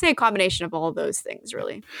I would say a combination of all of those things,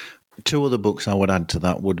 really. Two other books I would add to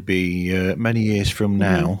that would be Many Years From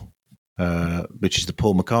Now, which is the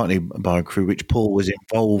Paul McCartney biography, which Paul was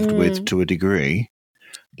involved with to a degree.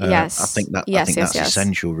 Yes. I think that's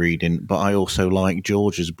essential reading. But I also like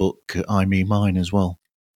George's book, I Me Mine, as well.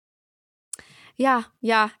 Yeah.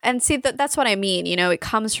 And see, that's what I mean. It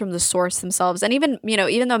comes from the source themselves. And even,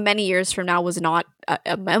 even though Many Years From Now was not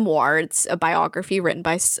a memoir, it's a biography written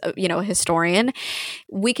by, a historian,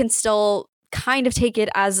 we can still kind of take it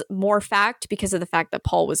as more fact because of the fact that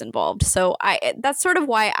Paul was involved. So that's sort of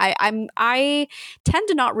why I tend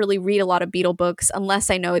to not really read a lot of Beatle books unless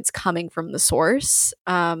I know it's coming from the source.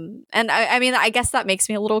 And I mean, I guess that makes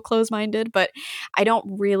me a little close-minded, but I don't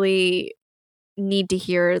really need to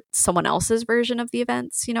hear someone else's version of the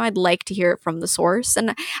events. I'd like to hear it from the source.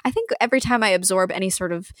 And I think every time I absorb any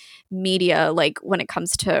sort of media, like when it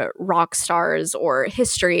comes to rock stars or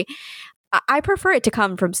history, I prefer it to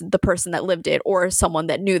come from the person that lived it or someone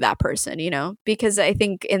that knew that person, because I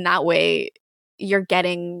think in that way you're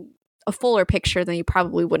getting a fuller picture than you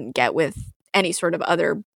probably wouldn't get with any sort of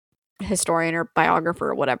other historian or biographer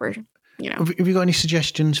or whatever. Have you got any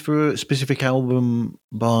suggestions for a specific album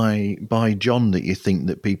by John that you think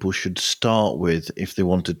that people should start with if they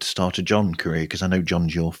wanted to start a John career? Because I know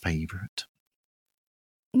John's your favourite.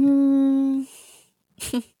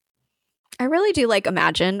 I really do like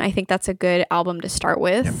Imagine. I think that's a good album to start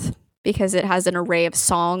with because it has an array of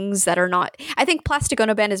songs that are not... I think Plastic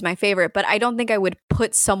Ono Band is my favorite, but I don't think I would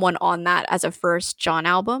put someone on that as a first John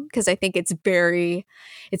album because I think it's very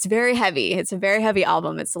heavy. It's a very heavy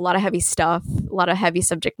album. It's a lot of heavy stuff, a lot of heavy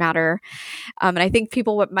subject matter. And I think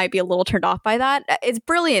people might be a little turned off by that. It's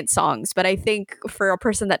brilliant songs, but I think for a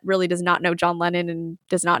person that really does not know John Lennon and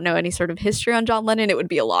does not know any sort of history on John Lennon, it would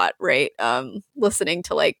be a lot, right? Listening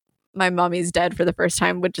to like My Mommy's Dead for the first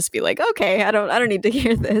time would just be like, okay, I don't need to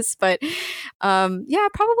hear this. But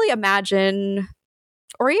probably Imagine,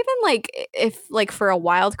 or even like if like for a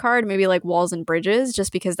wild card, maybe like Walls and Bridges,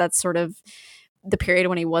 just because that's sort of the period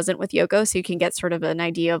when he wasn't with Yoko, so you can get sort of an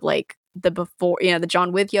idea of like the before, the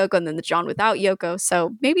John with Yoko and then the John without Yoko.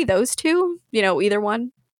 So maybe those two, either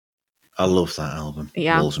one. I love that album.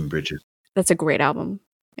 Yeah, Walls and Bridges. That's a great album.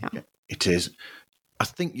 Yeah, it is. I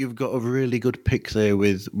think you've got a really good pick there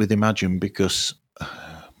with Imagine because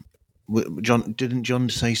didn't John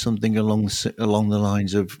say something along the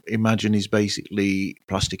lines of Imagine is basically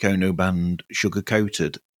Plastic Ono Band sugar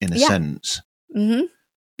coated in a sense. Mm-hmm.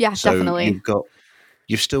 Yeah, so definitely.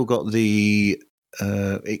 You've still got the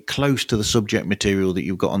it close to the subject material that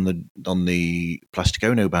you've got on the Plastic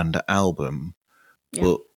Ono Band album,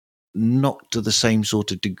 but not to the same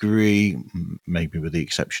sort of degree, maybe with the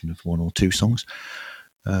exception of one or two songs.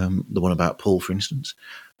 The one about Paul, for instance.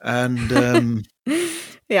 And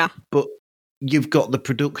but you've got the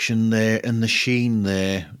production there and the sheen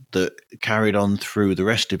there that carried on through the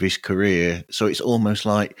rest of his career. So it's almost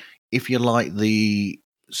like, if you like the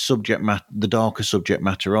the darker subject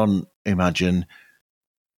matter on Imagine,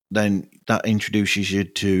 then that introduces you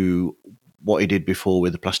to what he did before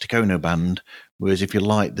with the Plastic Ono Band. Whereas if you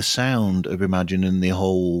like the sound of Imagine and the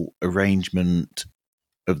whole arrangement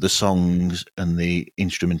of the songs and the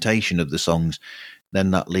instrumentation of the songs,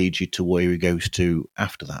 then that leads you to where he goes to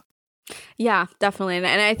after that. Yeah, definitely. And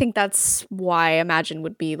I think that's why Imagine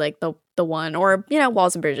would be like the one, or,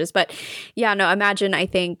 Walls and Bridges. But yeah, no, Imagine, I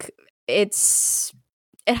think it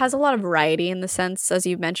has a lot of variety in the sense, as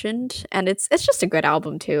you mentioned, and it's just a good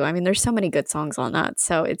album too. I mean, there's so many good songs on that.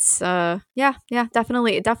 So it's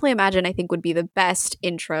definitely Imagine, I think, would be the best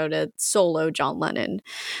intro to solo John Lennon.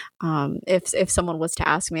 If someone was to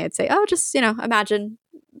ask me, I'd say, oh, just, Imagine.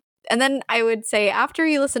 And then I would say, after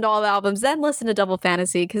you listen to all the albums, then listen to Double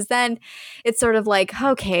Fantasy, because then it's sort of like,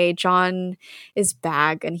 okay, John is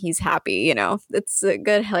back and he's happy, It's a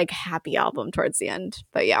good, like, happy album towards the end.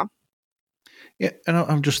 But yeah. Yeah, and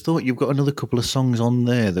I've just thought you've got another couple of songs on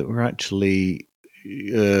there that were actually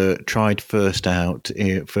tried first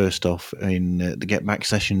off in the Get Back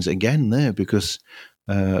sessions again there, because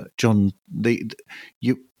John,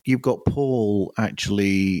 you've got Paul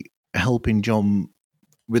actually helping John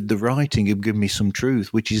with the writing of Give Me Some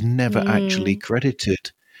Truth, which is never actually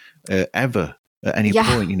credited ever at any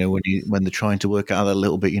point, when they're trying to work out that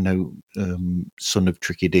little bit, Son of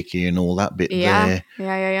Tricky Dicky and all that bit there.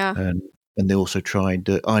 Yeah. And they also tried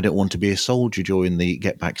I Don't Want to Be a Soldier during the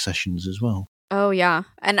Get Back sessions as well. Oh, yeah.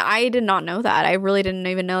 And I did not know that. I really didn't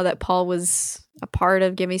even know that Paul was a part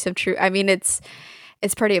of Give Me Some Truth. I mean, it's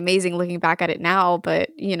pretty amazing looking back at it now, but,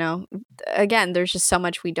 again, there's just so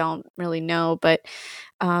much we don't really know. But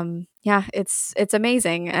it's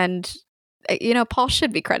amazing. And, Paul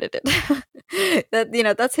should be credited.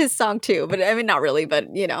 That's his song too. But I mean, not really, but,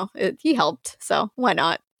 he helped. So why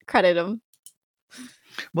not credit him?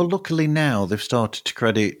 Well, luckily now they've started to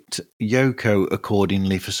credit Yoko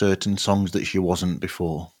accordingly for certain songs that she wasn't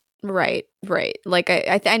before. Right. Like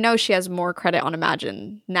I know she has more credit on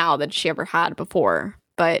Imagine now than she ever had before.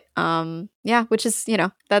 But which is,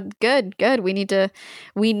 that good. We need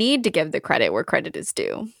to give the credit where credit is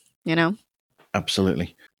due,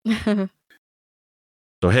 Absolutely. So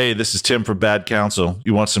hey, this is Tim from Bad Counsel.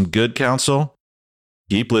 You want some good counsel?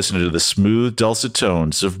 Keep listening to the smooth, dulcet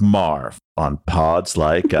tones of Marv on Pods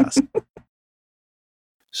Like Us.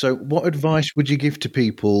 So what advice would you give to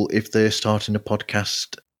people if they're starting a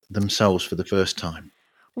podcast themselves for the first time?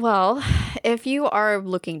 Well, if you are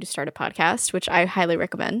looking to start a podcast, which I highly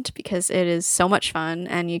recommend because it is so much fun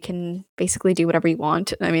and you can basically do whatever you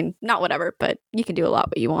want. I mean, not whatever, but you can do a lot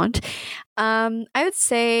what you want. I would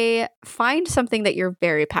say find something that you're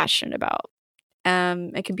very passionate about.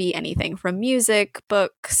 It could be anything from music,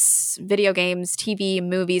 books, video games, TV,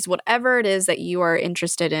 movies, whatever it is that you are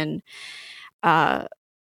interested in.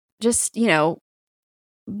 Just,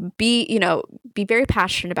 be very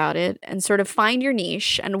passionate about it and sort of find your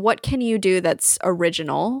niche and what can you do that's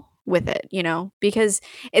original with it, because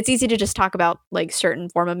it's easy to just talk about like certain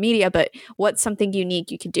form of media, but what's something unique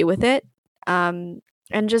you could do with it?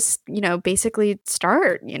 And just, basically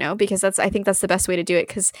start, because I think that's the best way to do it.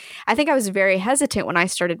 Cause I think I was very hesitant when I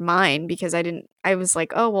started mine because I was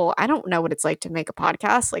like, oh, well, I don't know what it's like to make a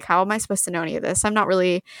podcast. Like, how am I supposed to know any of this? I'm not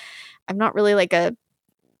really like a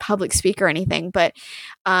public speaker or anything, but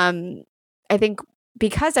I think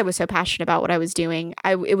because I was so passionate about what I was doing,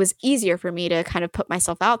 it was easier for me to kind of put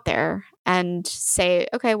myself out there and say,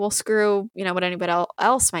 okay, well, screw, what anybody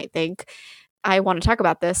else might think. I want to talk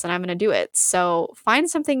about this and I'm going to do it. So find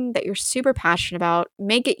something that you're super passionate about,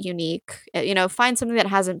 make it unique, find something that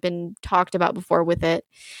hasn't been talked about before with it.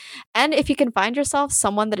 And if you can find yourself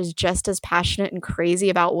someone that is just as passionate and crazy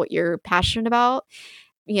about what you're passionate about,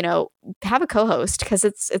 have a co-host because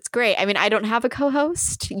it's great. I mean, I don't have a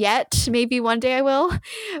co-host yet. Maybe one day I will,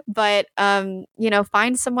 but,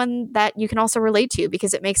 find someone that you can also relate to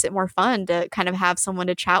because it makes it more fun to kind of have someone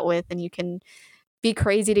to chat with and you can be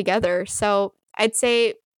crazy together. So I'd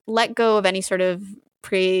say let go of any sort of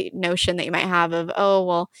pre-notion that you might have of, oh,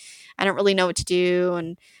 well, I don't really know what to do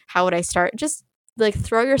and how would I start? Just like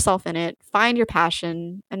throw yourself in it, find your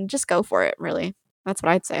passion and just go for it, really. That's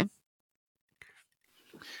what I'd say.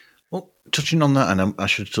 Well, touching on that, and I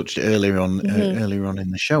should have touched it earlier on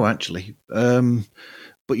in the show, actually.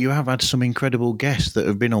 But you have had some incredible guests that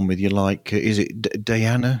have been on with you. Like, is it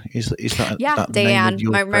Diana? Is that that name Diane, of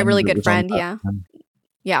your my really that good was on friend. that? Yeah,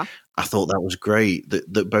 yeah. I thought that was great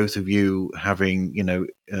that both of you having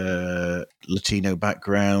Latino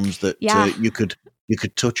backgrounds that you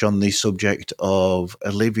could touch on the subject of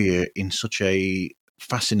Olivia in such a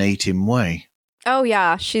fascinating way. Oh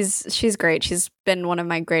yeah, she's great. She's been one of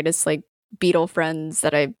my greatest like Beatle friends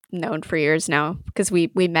that I've known for years now, because we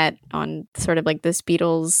met on sort of like this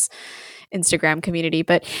Beatles Instagram community.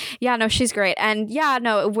 But yeah, no, she's great. And yeah,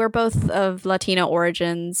 no, we're both of Latino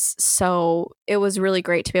origins, so it was really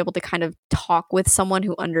great to be able to kind of talk with someone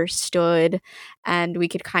who understood, and we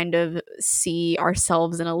could kind of see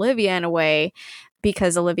ourselves in Olivia in a way,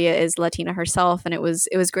 because Olivia is Latina herself, and it was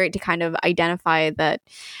great to kind of identify that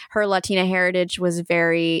her Latina heritage is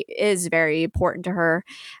very important to her,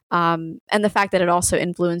 and the fact that it also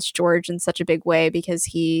influenced George in such a big way, because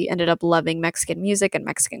he ended up loving Mexican music and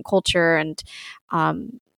Mexican culture, and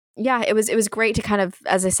yeah, it was great to kind of,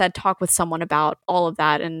 as I said, talk with someone about all of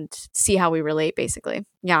that and see how we relate. Basically,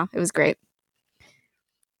 yeah, it was great.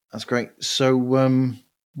 That's great. So,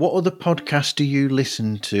 what other podcasts do you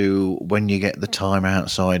listen to when you get the time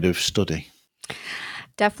outside of study?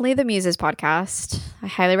 Definitely the Muses podcast. I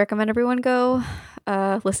highly recommend everyone go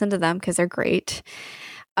listen to them because they're great.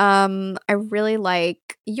 I really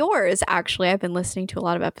like yours, actually. I've been listening to a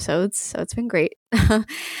lot of episodes, so it's been great. Thank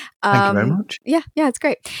you very much. Yeah, it's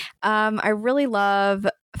great. I really love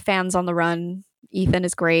Fans on the Run. Ethan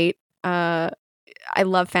is great. I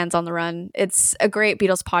love Fans on the Run. It's a great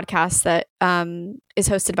Beatles podcast that is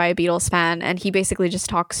hosted by a Beatles fan, and he basically just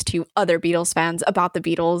talks to other Beatles fans about the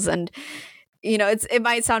Beatles. And it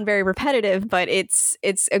might sound very repetitive, but it's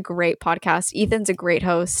a great podcast. Ethan's a great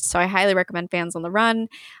host, so I highly recommend Fans on the Run.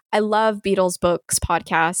 I love Beatles Books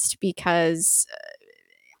podcast because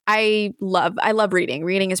I love reading.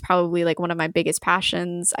 Reading is probably like one of my biggest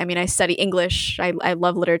passions. I mean, I study English. I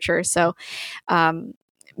love literature, so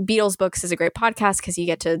Beatles Books is a great podcast because you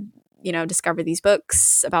get to discover these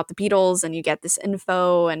books about the Beatles, and you get this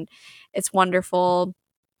info, and it's wonderful.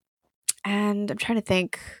 And I'm trying to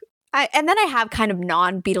think. And then I have kind of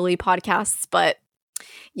non-Beatle-y podcasts, but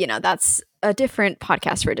that's a different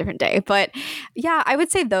podcast for a different day. But yeah, I would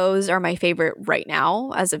say those are my favorite right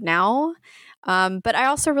now, as of now. But I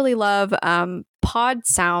also really love Pod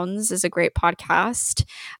Sounds is a great podcast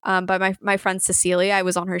by my friend Cecilia. I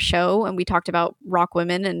was on her show and we talked about rock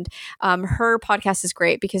women, and her podcast is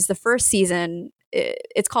great because the first season,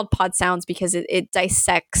 it's called Pod Sounds because it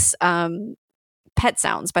dissects Pet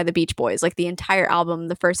Sounds by the Beach Boys. Like the entire album,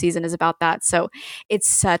 the first season is about that. So it's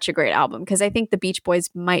such a great album because I think the Beach Boys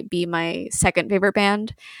might be my second favorite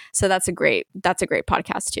band. So that's a great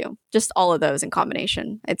podcast too. Just all of those in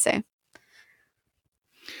combination, I'd say.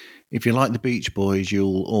 If you like the Beach Boys,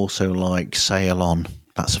 you'll also like Sail On.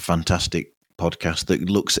 That's a fantastic podcast that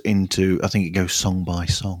looks into, I think it goes song by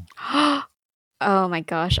song. Oh my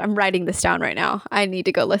gosh, I'm writing this down right now. I need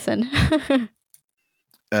to go listen.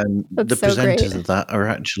 The so presenters great. of that are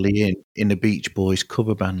actually in a Beach Boys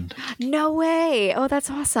cover band. No way. Oh, that's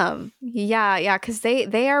awesome. Yeah, because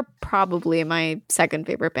they are probably my second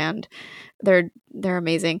favorite band. They're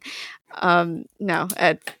amazing.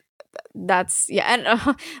 That's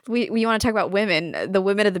and we want to talk about women, the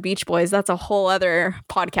women of the Beach Boys. That's a whole other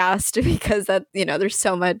podcast because that there's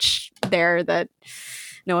so much there that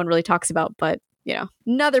no one really talks about, but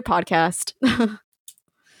another podcast.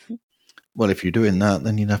 Well, if you're doing that,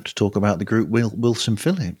 then you'd have to talk about the group Wilson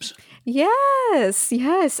Phillips. Yes,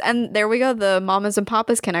 and there we go, the mamas and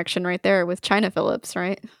papas connection right there with China Phillips,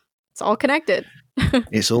 right? It's all connected.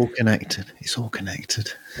 It's all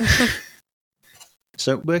connected.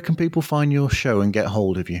 So where can people find your show and get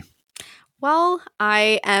hold of you? Well,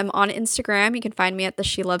 I am on Instagram. You can find me at the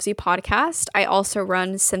She Loves You podcast. I also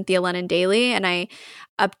run Cynthia Lennon Daily, and I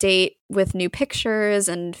update with new pictures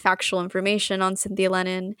and factual information on Cynthia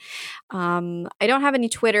Lennon. I don't have any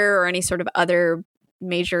Twitter or any sort of other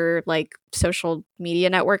major like social media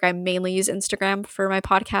network. I mainly use Instagram for my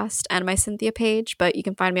podcast and my Cynthia page, but you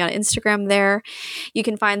can find me on Instagram there. You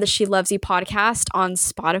can find the She Loves You podcast on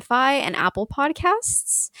Spotify and Apple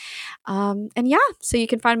Podcasts. And yeah, so you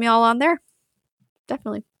can find me all on there.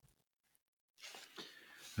 Definitely.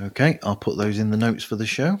 Okay, I'll put those in the notes for the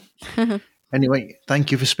show. Anyway,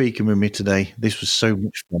 thank you for speaking with me today. This was so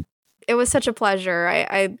much fun. It was such a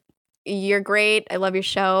pleasure. You're great. I love your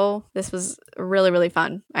show. This was really, really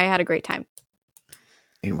fun. I had a great time.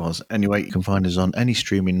 It was. Anyway, you can find us on any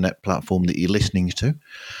streaming net platform that you're listening to.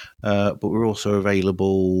 But we're also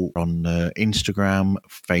available on Instagram,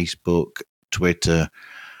 Facebook, Twitter,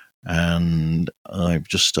 and I've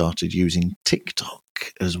just started using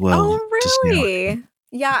TikTok as well. Oh, really?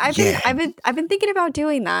 Yeah, I've been thinking about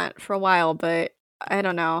doing that for a while, but I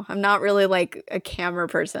don't know. I'm not really like a camera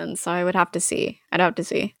person, so I would have to see. I'd have to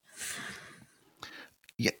see.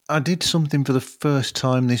 Yeah, I did something for the first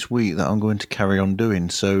time this week that I'm going to carry on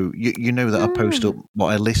doing. So you know that I post up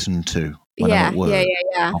what I listen to when I'm at work.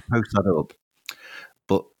 Yeah. I'll post that up.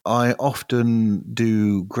 But I often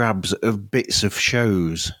do grabs of bits of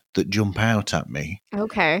shows that jump out at me.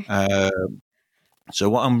 Okay. So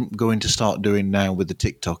what I'm going to start doing now with the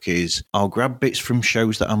TikTok is I'll grab bits from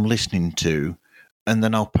shows that I'm listening to, and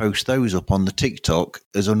then I'll post those up on the TikTok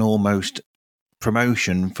as an almost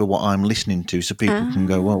promotion for what I'm listening to, so people can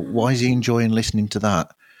go, well, why is he enjoying listening to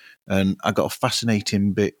that? And I got a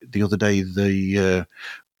fascinating bit the other day. The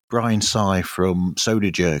Brian Sy from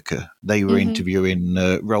Soda Jerker, they were interviewing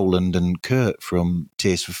Roland and Kurt from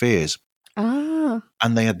Tears for Fears.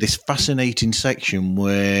 And they had this fascinating section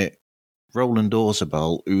where Roland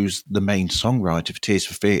Orzabal, who's the main songwriter for Tears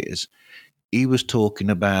for Fears, he was talking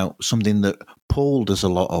about something that Paul does a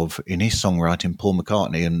lot of in his songwriting, Paul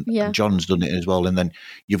McCartney, and John's done it as well. And then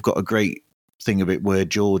you've got a great thing of it where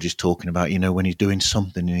George is talking about, when he's doing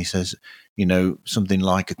something and he says, something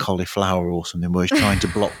like a cauliflower or something, where he's trying to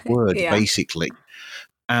block words, basically.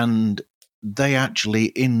 And they actually,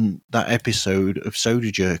 in that episode of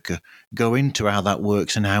Soda Jerker, go into how that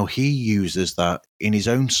works and how he uses that in his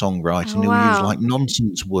own songwriting. He'll use like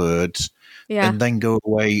nonsense words and then go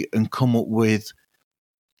away and come up with,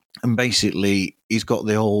 and basically he's got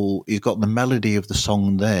the melody of the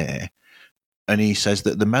song there, and he says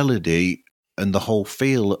that the melody and the whole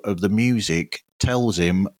feel of the music tells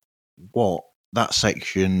him what that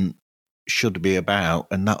section should be about,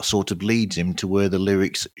 and that sort of leads him to where the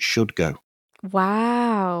lyrics should go.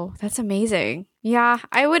 Wow, that's amazing. Yeah,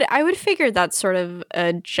 I would figure that's sort of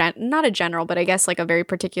not a general, but I guess like a very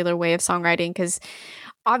particular way of songwriting, because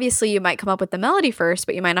obviously you might come up with the melody first,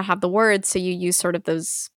 but you might not have the words, so you use sort of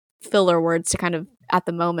those filler words to kind of at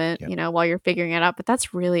the moment, while you're figuring it out. But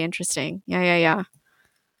that's really interesting. Yeah.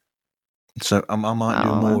 So I might do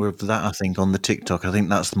more of that, I think, on the TikTok. I think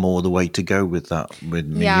that's more the way to go with that, with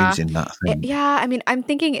me using that thing. I mean, I'm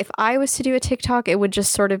thinking if I was to do a TikTok, it would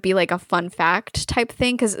just sort of be like a fun fact type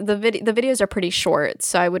thing, because the videos are pretty short.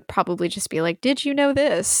 So I would probably just be like, did you know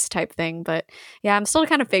this type thing? But yeah, I'm still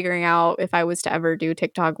kind of figuring out if I was to ever do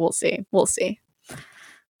TikTok. We'll see.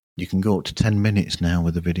 You can go up to 10 minutes now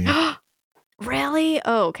with the video. Really?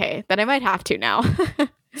 Oh, okay. Then I might have to now.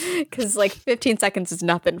 Because like 15 seconds is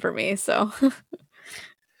nothing for me. So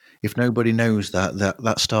if nobody knows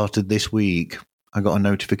that started this week, I got a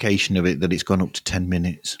notification of it that it's gone up to 10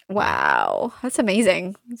 minutes. Wow, that's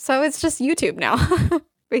amazing. So it's just YouTube now,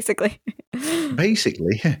 basically.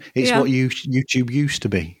 Basically, it's what YouTube used to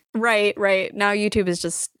be. Right. Now YouTube is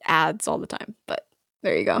just ads all the time. But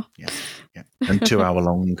there you go. Yeah. And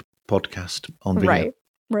 2-hour-long podcast on video.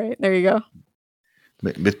 Right. There you go.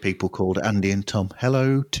 With people called Andy and Tom.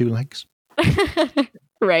 Hello, two legs.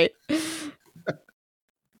 Right.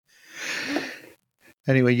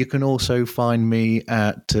 Anyway, you can also find me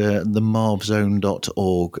at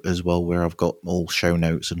themarvzone.org as well, where I've got all show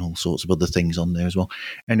notes and all sorts of other things on there as well.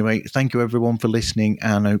 Anyway, thank you everyone for listening,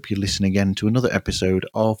 and I hope you listen again to another episode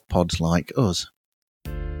of Pods Like Us.